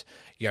 and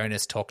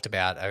Jonas talked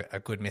about a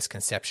good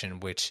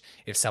misconception, which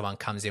if someone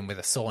comes in with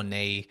a sore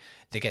knee,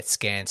 they get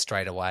scanned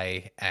straight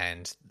away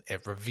and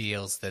it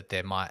reveals that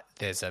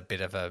there's a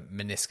bit of a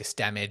meniscus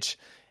damage.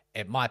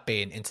 It might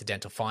be an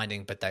incidental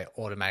finding, but they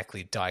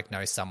automatically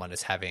diagnose someone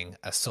as having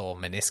a sore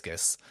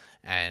meniscus,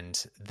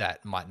 and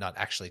that might not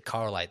actually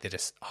correlate. They're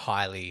just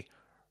highly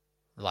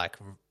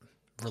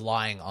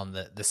relying on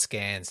the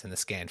scans and the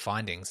scan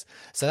findings.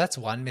 So that's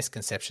one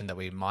misconception that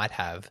we might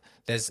have.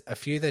 There's a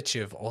few that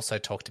you've also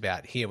talked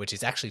about here, which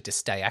is actually to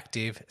stay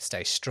active,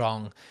 stay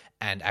strong,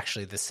 and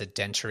actually the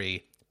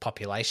sedentary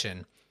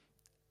population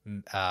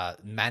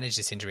manage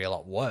this injury a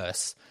lot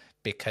worse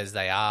because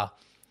they are,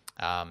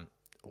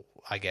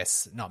 I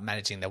guess, not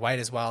managing their weight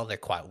as well. They're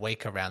quite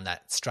weak around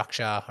that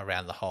structure,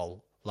 around the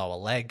whole lower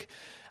leg.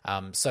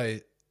 So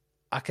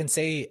I can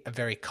see a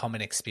very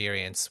common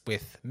experience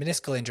with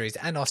meniscal injuries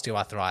and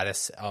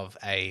osteoarthritis of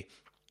a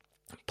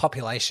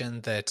population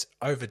that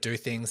overdo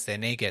things. Their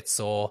knee gets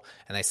sore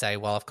and they say,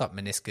 well, I've got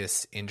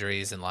meniscus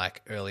injuries and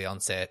like early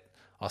onset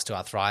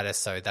osteoarthritis,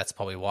 so that's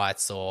probably why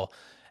it's sore.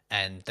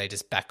 And they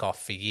just back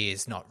off for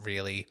years, not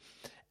really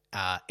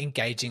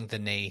engaging the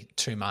knee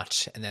too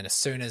much. And then as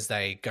soon as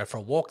they go for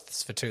a walk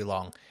for too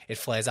long, it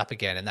flares up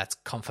again. And that's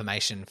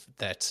confirmation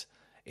that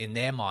in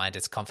their mind,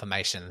 it's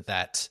confirmation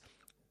that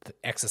the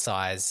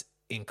exercise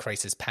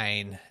increases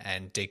pain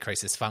and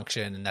decreases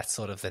function, and that's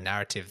sort of the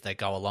narrative they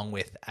go along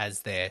with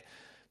as their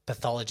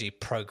pathology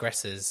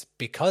progresses,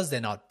 because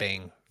they're not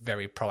being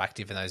very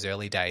proactive in those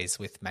early days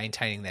with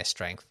maintaining their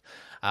strength.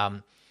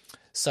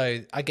 So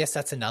I guess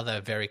that's another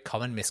very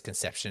common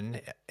misconception.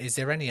 Is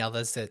there any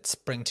others that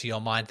spring to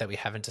your mind that we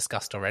haven't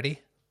discussed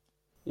already?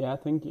 Yeah, I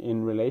think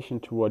in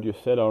relation to what you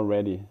said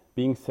already,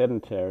 being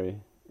sedentary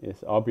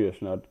is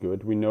obviously not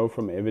good. We know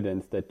from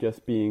evidence that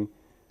just being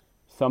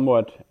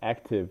somewhat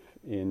active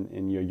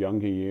in your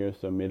younger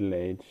years or middle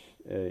age,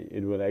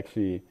 it will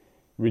actually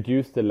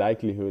reduce the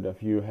likelihood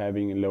of you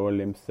having lower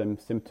limb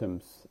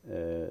symptoms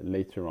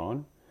later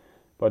on.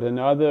 But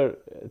another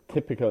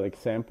typical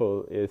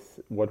example is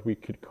what we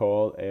could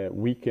call a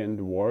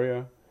weekend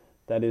warrior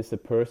that is a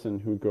person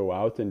who go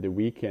out in the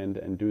weekend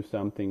and do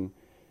something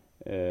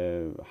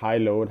high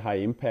load, high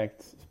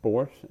impact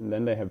sport, and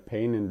then they have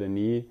pain in the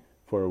knee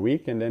for a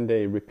week, and then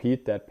they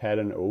repeat that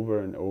pattern over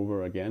and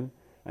over again.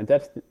 And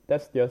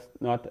that's just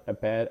not a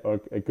bad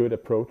or a good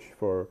approach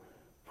for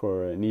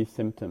knee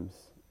symptoms.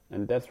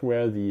 And that's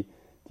where the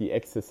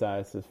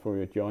exercises for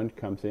your joint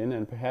comes in,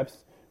 and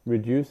perhaps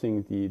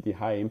reducing the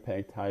high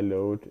impact, high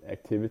load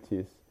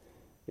activities,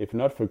 if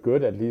not for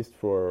good, at least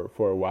for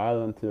a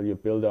while, until you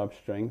build up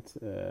strength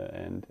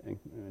and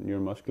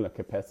neuromuscular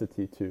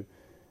capacity to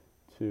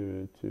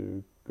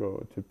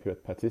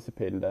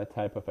participate in that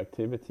type of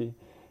activity.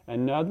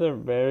 Another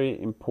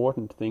very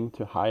important thing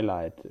to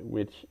highlight,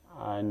 which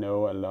I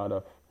know a lot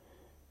of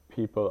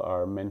people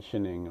are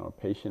mentioning or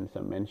patients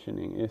are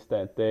mentioning, is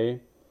that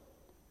they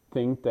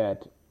think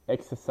that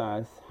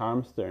exercise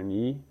harms their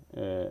knee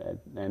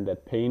and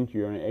that pain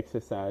during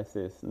exercise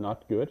is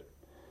not good.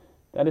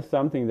 That is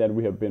something that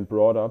we have been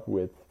brought up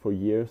with for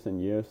years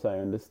and years. I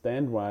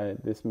understand why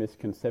this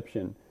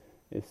misconception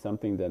is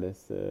something that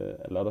is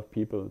a lot of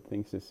people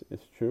think is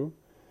true.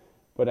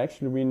 But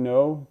actually we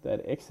know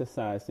that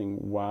exercising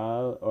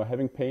while, or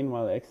having pain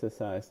while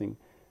exercising,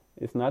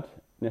 is not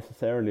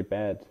necessarily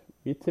bad.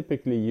 We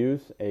typically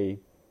use a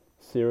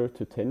 0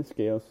 to 10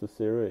 scale, so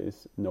 0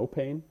 is no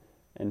pain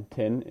and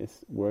 10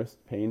 is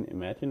worst pain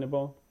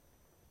imaginable.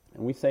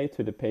 And we say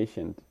to the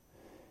patient,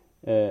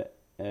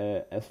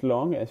 as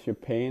long as your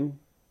pain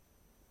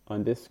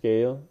on this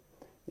scale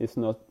is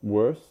not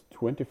worse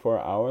 24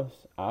 hours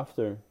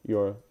after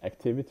your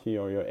activity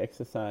or your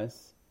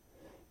exercise,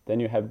 then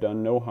you have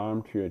done no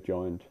harm to your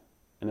joint.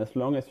 And as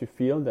long as you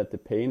feel that the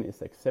pain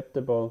is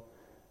acceptable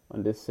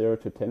on this 0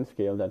 to 10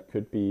 scale, that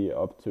could be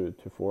up to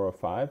 4 or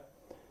 5,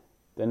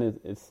 then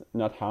it's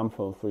not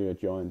harmful for your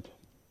joint.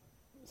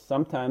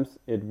 Sometimes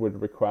it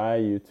would require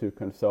you to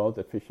consult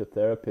a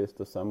physiotherapist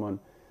or someone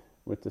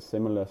with the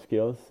similar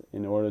skills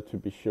in order to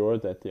be sure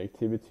that the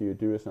activity you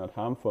do is not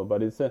harmful.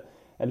 But it's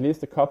at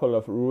least a couple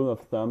of rule of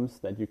thumbs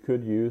that you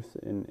could use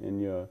in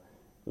your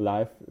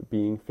life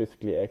being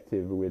physically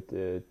active with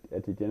a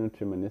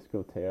degenerative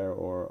meniscal tear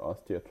or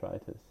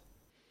osteoarthritis.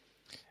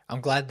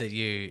 I'm glad that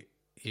you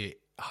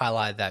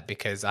highlighted that,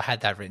 because I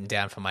had that written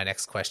down for my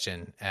next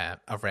question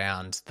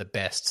around the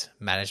best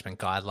management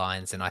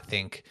guidelines. And I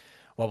think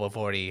what we've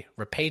already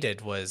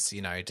repeated was,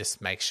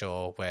 just make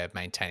sure we're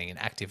maintaining an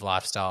active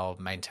lifestyle,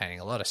 maintaining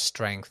a lot of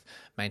strength,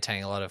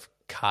 maintaining a lot of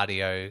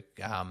cardio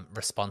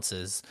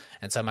responses.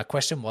 And so my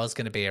question was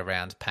going to be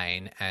around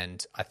pain,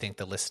 and I think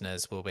the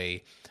listeners will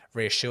be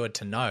reassured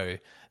to know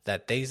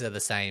that these are the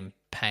same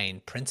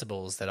pain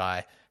principles that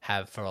I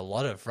have for a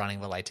lot of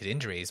running related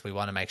injuries. We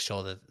want to make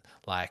sure that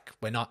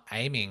we're not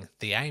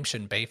the aim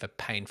shouldn't be for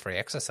pain-free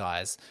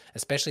exercise,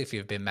 especially if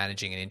you've been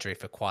managing an injury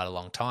for quite a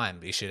long time.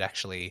 You should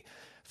actually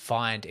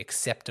find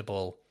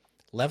acceptable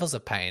levels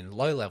of pain,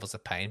 low levels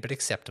of pain, but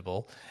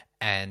acceptable,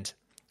 and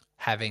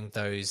having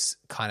those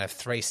kind of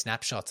 3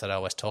 snapshots that I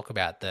always talk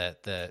about,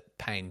 the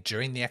pain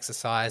during the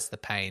exercise, the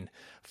pain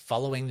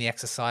following the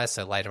exercise,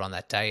 so later on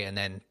that day, and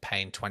then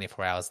pain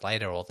 24 hours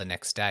later or the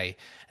next day,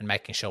 and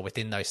making sure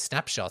within those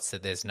snapshots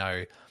that there's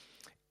no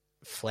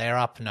flare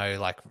up,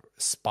 no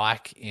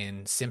spike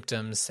in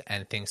symptoms,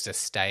 and things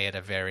just stay at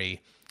a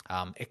very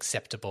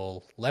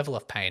acceptable level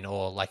of pain,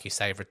 or like you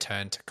say,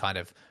 return to kind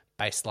of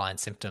baseline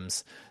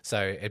symptoms.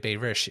 So it'd be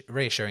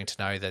reassuring to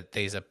know that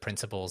these are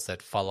principles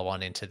that follow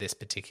on into this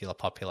particular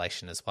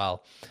population as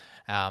well.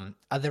 Are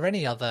there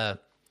any other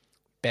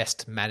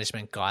best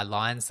management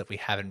guidelines that we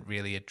haven't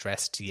really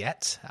addressed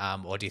yet,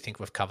 or do you think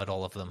we've covered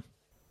all of them?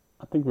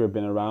 I think we've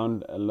been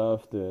around a lot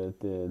of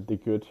the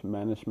good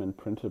management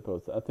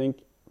principles. I think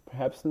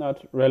perhaps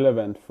not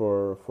relevant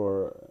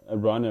for a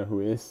runner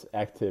who is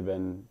active,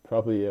 and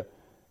probably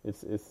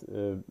it's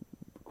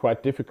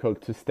quite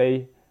difficult to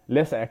stay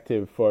less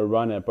active for a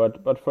runner,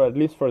 but for at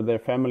least for their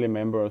family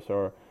members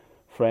or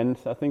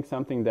friends. I think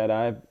something that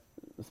I've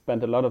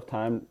spent a lot of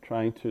time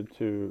trying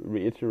to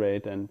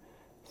reiterate and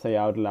say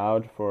out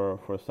loud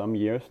for some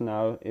years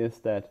now is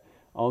that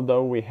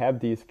although we have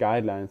these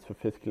guidelines for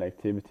physical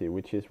activity,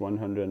 which is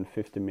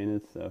 150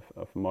 minutes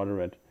of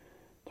moderate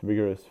to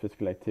vigorous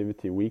physical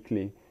activity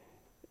weekly,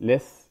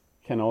 less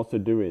can also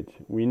do it.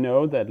 We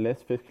know that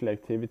less physical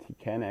activity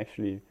can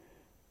actually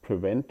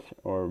prevent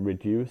or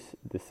reduce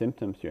the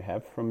symptoms you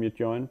have from your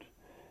joint.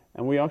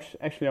 And we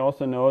actually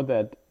also know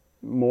that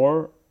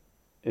more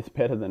is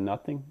better than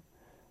nothing.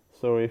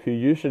 So if you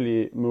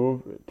usually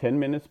move 10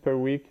 minutes per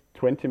week,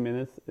 20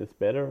 minutes is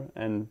better.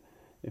 And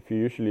if you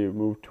usually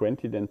move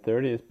 20, then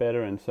 30 is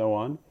better, and so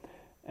on.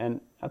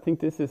 And I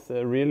think this is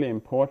a really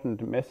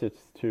important message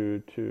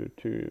to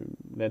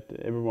let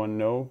everyone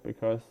know,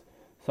 because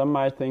some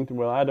might think,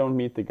 well, I don't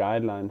meet the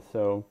guidelines,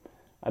 so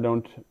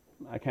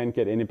I can't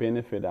get any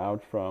benefit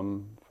out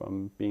from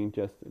being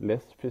just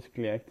less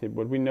physically active.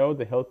 But we know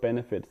the health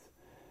benefits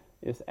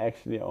is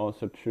actually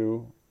also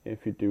true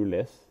if you do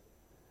less.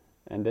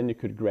 And then you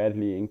could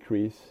gradually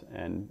increase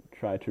and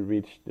try to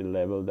reach the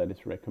level that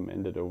is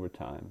recommended over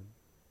time.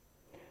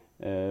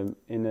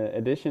 In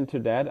addition to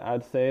that,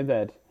 I'd say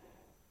that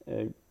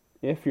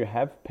if you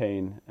have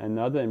pain,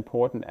 another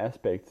important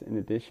aspect in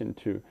addition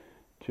to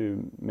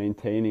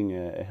maintaining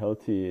a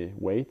healthy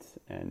weight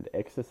and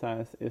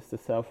exercise is the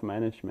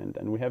self-management.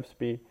 And we have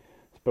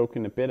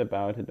spoken a bit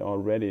about it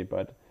already,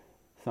 but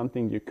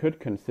something you could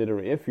consider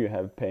if you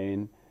have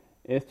pain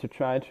is to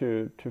try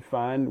to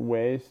find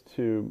ways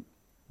to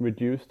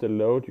reduce the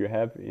load you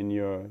have in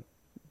your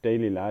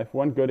daily life.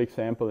 One good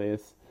example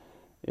is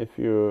if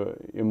you're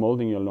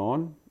mowing your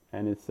lawn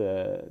and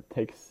it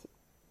takes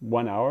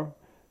 1 hour,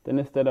 then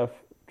instead of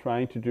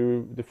trying to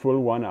do the full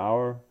 1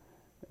 hour,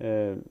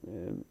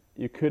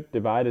 you could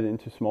divide it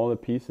into smaller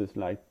pieces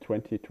like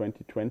 20,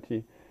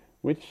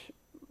 which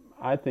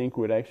I think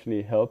would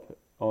actually help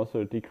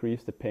also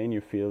decrease the pain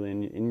you feel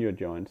in your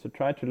joints. So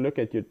try to look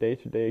at your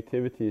day-to-day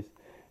activities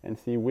and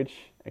see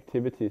which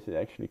activities is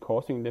actually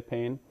causing the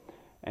pain,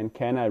 and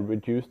can I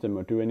reduce them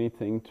or do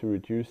anything to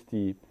reduce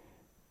the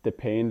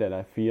pain that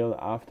I feel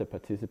after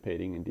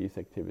participating in these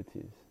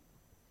activities.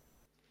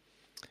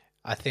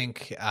 I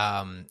think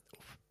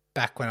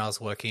back when I was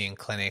working in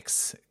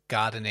clinics,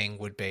 gardening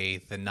would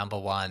be the number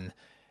one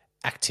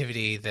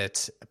activity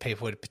that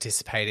people would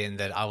participate in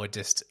that I would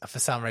just, for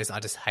some reason, I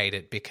just hate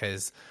it,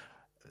 because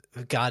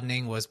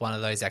gardening was one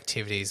of those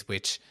activities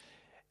which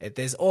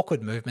there's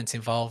awkward movements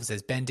involved.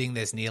 There's bending,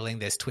 there's kneeling,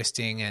 there's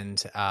twisting,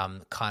 and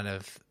kind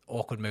of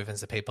awkward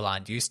movements that people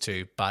aren't used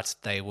to, but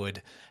they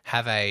would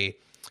have a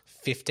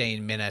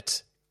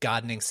 15-minute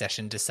gardening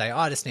session to say, oh,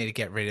 I just need to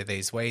get rid of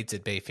these weeds.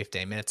 It'd be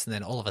 15 minutes. And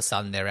then all of a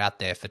sudden they're out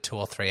there for 2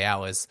 or 3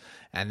 hours,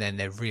 and then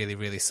they're really,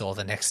 really sore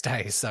the next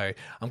day. So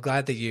I'm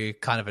glad that you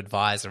kind of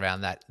advise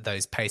around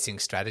those pacing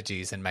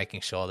strategies and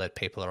making sure that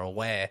people are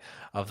aware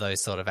of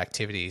those sort of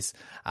activities.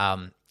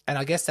 And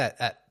I guess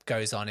that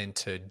goes on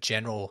into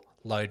general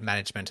load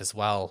management as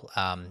well,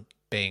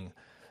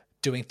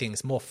 doing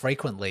things more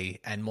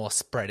frequently and more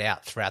spread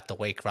out throughout the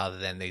week rather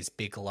than these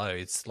big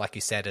loads. Like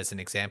you said, as an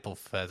example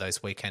for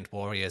those weekend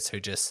warriors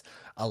who just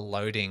are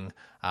loading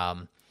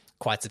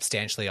quite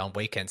substantially on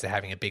weekends. They're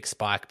having a big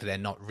spike, but they're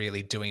not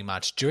really doing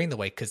much during the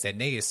week because their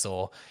knee is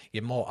sore.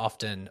 You'll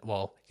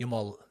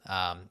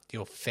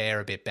fare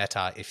a bit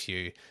better if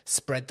you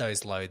spread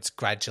those loads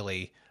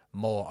gradually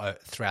more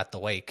throughout the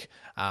week.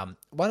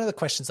 One of the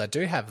questions I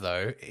do have,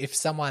 though, if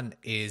someone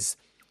is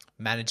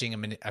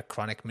managing a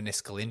chronic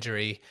meniscal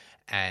injury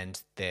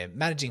and they're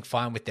managing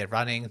fine with their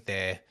running,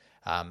 they're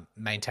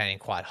maintaining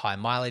quite high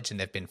mileage and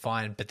they've been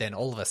fine, but then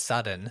all of a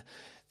sudden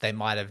they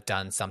might have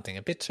done something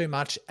a bit too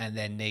much and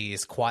their knee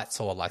is quite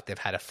sore, like they've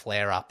had a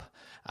flare up.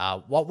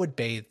 What would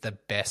be the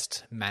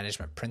best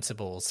management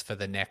principles for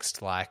the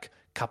next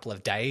couple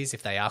of days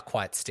if they are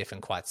quite stiff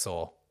and quite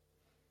sore?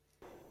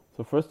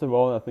 So first of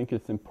all, I think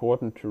it's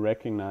important to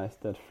recognize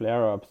that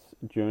flare-ups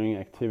during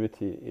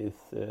activity is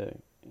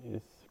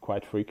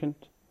quite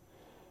frequent.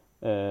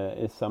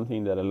 It's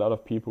something that a lot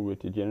of people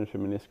with degenerative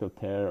meniscal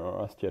tear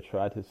or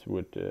osteoarthritis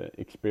would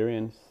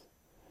experience.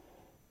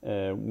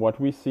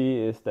 What we see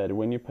is that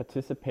when you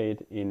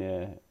participate in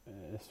a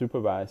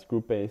supervised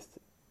group-based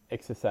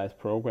exercise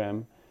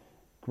program,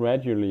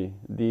 gradually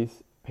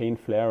these pain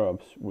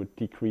flare-ups would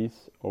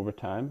decrease over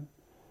time.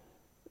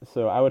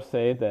 So I would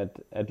say that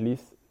at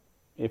least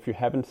if you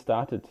haven't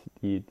started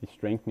the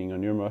strengthening or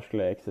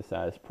neuromuscular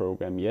exercise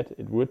program yet,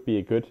 it would be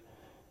a good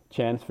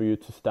chance for you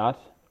to start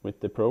with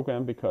the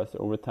program, because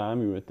over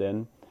time you would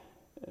then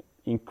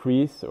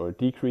increase or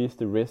decrease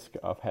the risk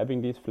of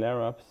having these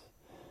flare-ups.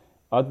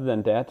 Other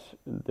than that,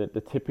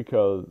 the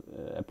typical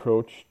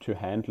approach to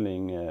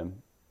handling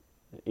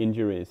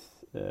injuries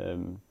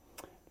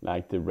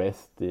like the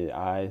wrist, the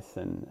eyes,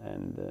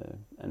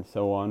 and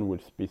so on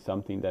would be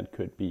something that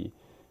could be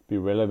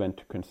relevant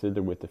to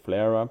consider with the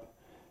flare-up,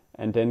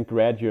 and then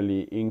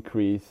gradually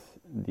increase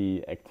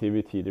the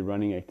activity, the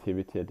running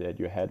activity that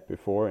you had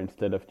before,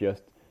 instead of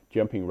just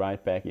jumping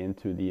right back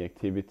into the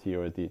activity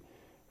or the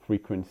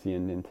frequency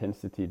and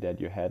intensity that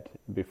you had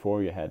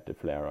before you had the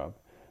flare-up.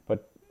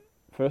 But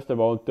first of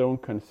all, don't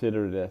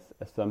consider it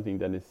as something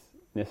that is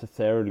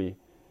necessarily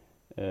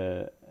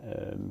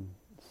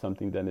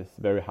something that is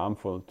very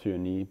harmful to your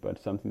knee,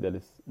 but something that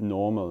is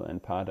normal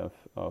and part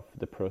of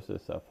the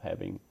process of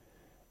having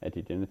a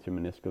degenerative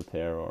meniscal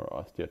tear or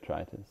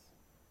osteoarthritis.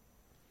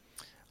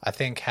 I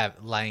think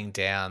laying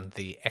down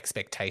the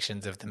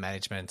expectations of the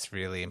management is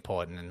really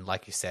important. And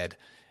like you said,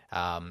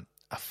 a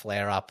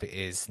flare-up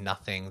is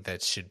nothing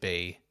that should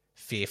be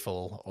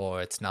fearful,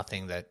 or it's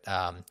nothing that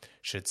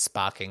should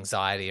spark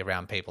anxiety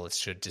around people. It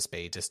should just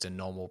be a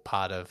normal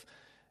part of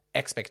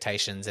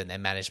expectations and their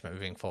management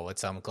moving forward.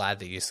 So I'm glad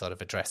that you sort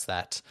of addressed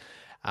that.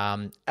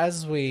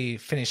 As we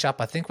finish up,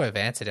 I think we've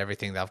answered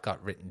everything that I've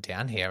got written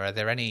down here. Are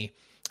there any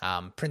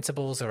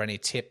principles or any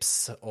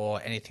tips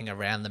or anything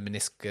around the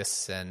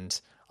meniscus and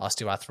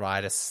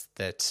osteoarthritis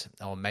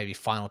or maybe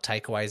final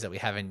takeaways that we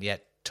haven't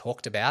yet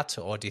talked about,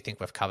 or do you think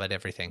we've covered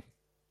everything?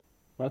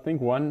 Well, I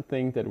think one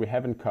thing that we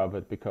haven't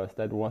covered, because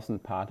that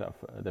wasn't part of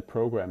the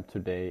program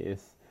today,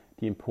 is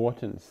the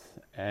importance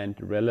and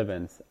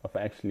relevance of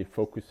actually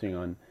focusing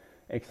on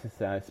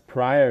exercise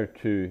prior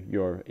to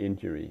your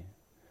injury.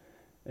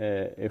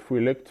 If we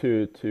look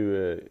to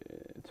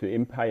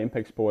high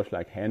impact sports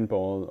like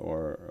handball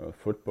or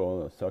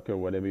football or soccer,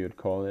 whatever you'd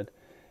call it,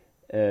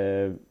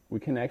 we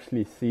can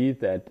actually see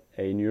that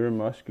a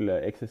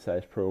neuromuscular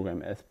exercise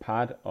program as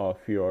part of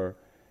your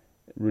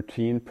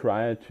routine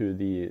prior to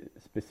the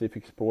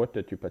specific sport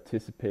that you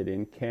participate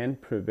in can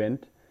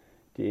prevent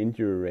the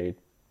injury rate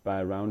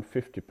by around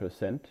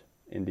 50%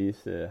 in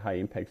these high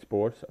impact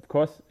sports. Of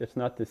course, it's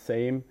not the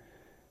same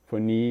for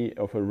knee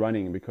or for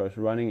running, because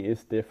running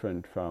is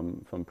different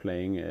from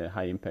playing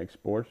high impact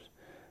sports.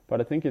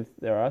 But I think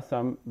there are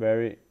some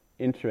very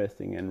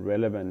interesting and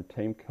relevant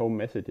take-home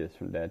messages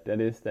from that. That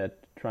is that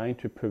trying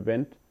to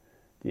prevent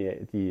the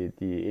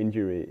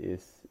injury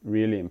is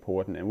really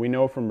important. And we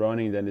know from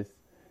running that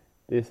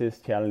this is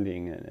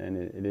challenging, and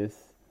it is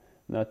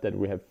not that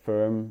we have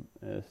firm,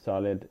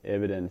 solid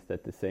evidence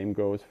that the same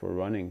goes for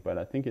running, but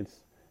I think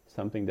it's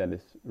something that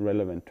is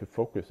relevant to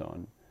focus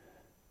on,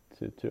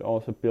 to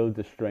also build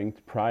the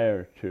strength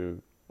prior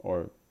to,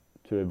 or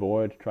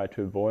try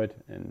to avoid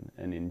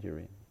an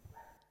injury.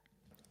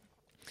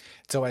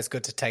 It's always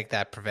good to take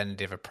that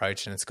preventative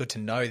approach, and it's good to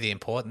know the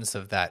importance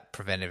of that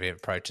preventative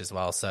approach as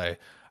well. So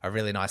a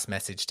really nice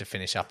message to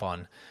finish up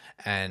on.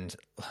 And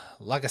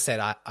like I said,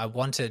 I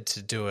wanted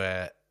to do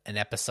an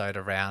episode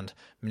around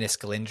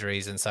meniscal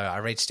injuries. And so I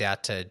reached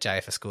out to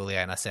JF Escoulier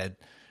and I said,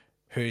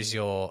 who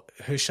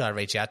should I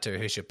reach out to?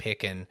 Who's your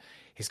pick? And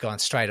he's gone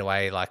straight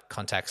away, like,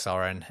 contact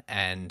Søren.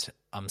 And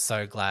I'm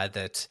so glad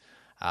that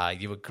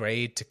you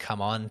agreed to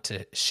come on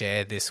to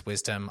share this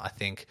wisdom. I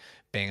think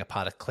being a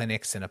part of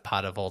clinics and a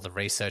part of all the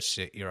research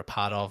that you're a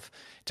part of,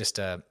 just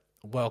a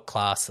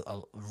world-class,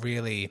 a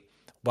really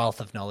wealth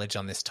of knowledge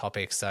on this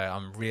topic. So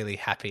I'm really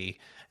happy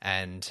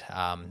and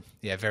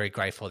very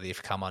grateful that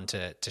you've come on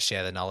to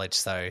share the knowledge.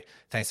 So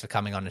thanks for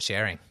coming on and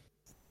sharing.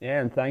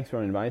 Yeah, and thanks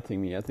for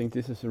inviting me. I think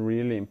this is a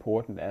really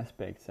important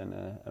aspect, and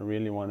I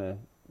really want to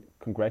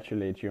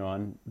congratulate you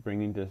on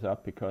bringing this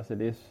up, because it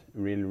is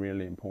really,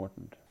 really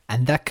important.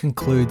 And that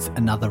concludes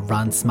another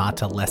Run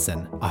Smarter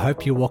lesson. I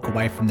hope you walk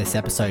away from this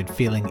episode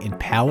feeling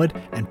empowered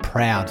and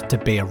proud to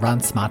be a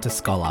Run Smarter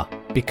scholar.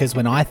 Because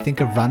when I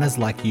think of runners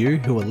like you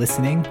who are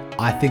listening,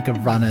 I think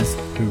of runners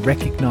who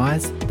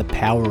recognize the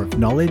power of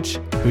knowledge,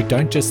 who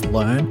don't just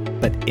learn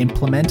but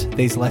implement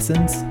these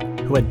lessons,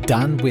 who are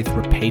done with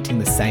repeating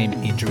the same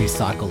injury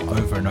cycle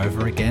over and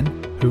over again,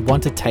 who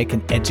want to take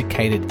an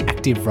educated,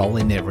 active role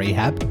in their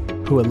rehab,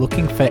 who are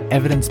looking for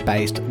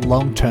evidence-based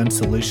long-term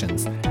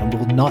solutions and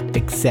will not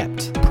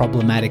accept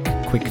problematic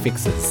quick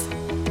fixes.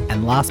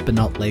 And last but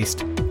not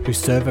least, who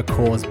serve a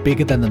cause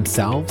bigger than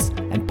themselves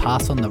and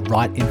pass on the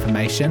right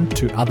information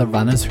to other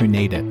runners who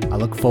need it. I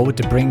look forward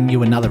to bringing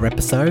you another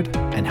episode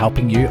and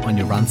helping you on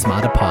your Run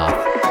Smarter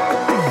path.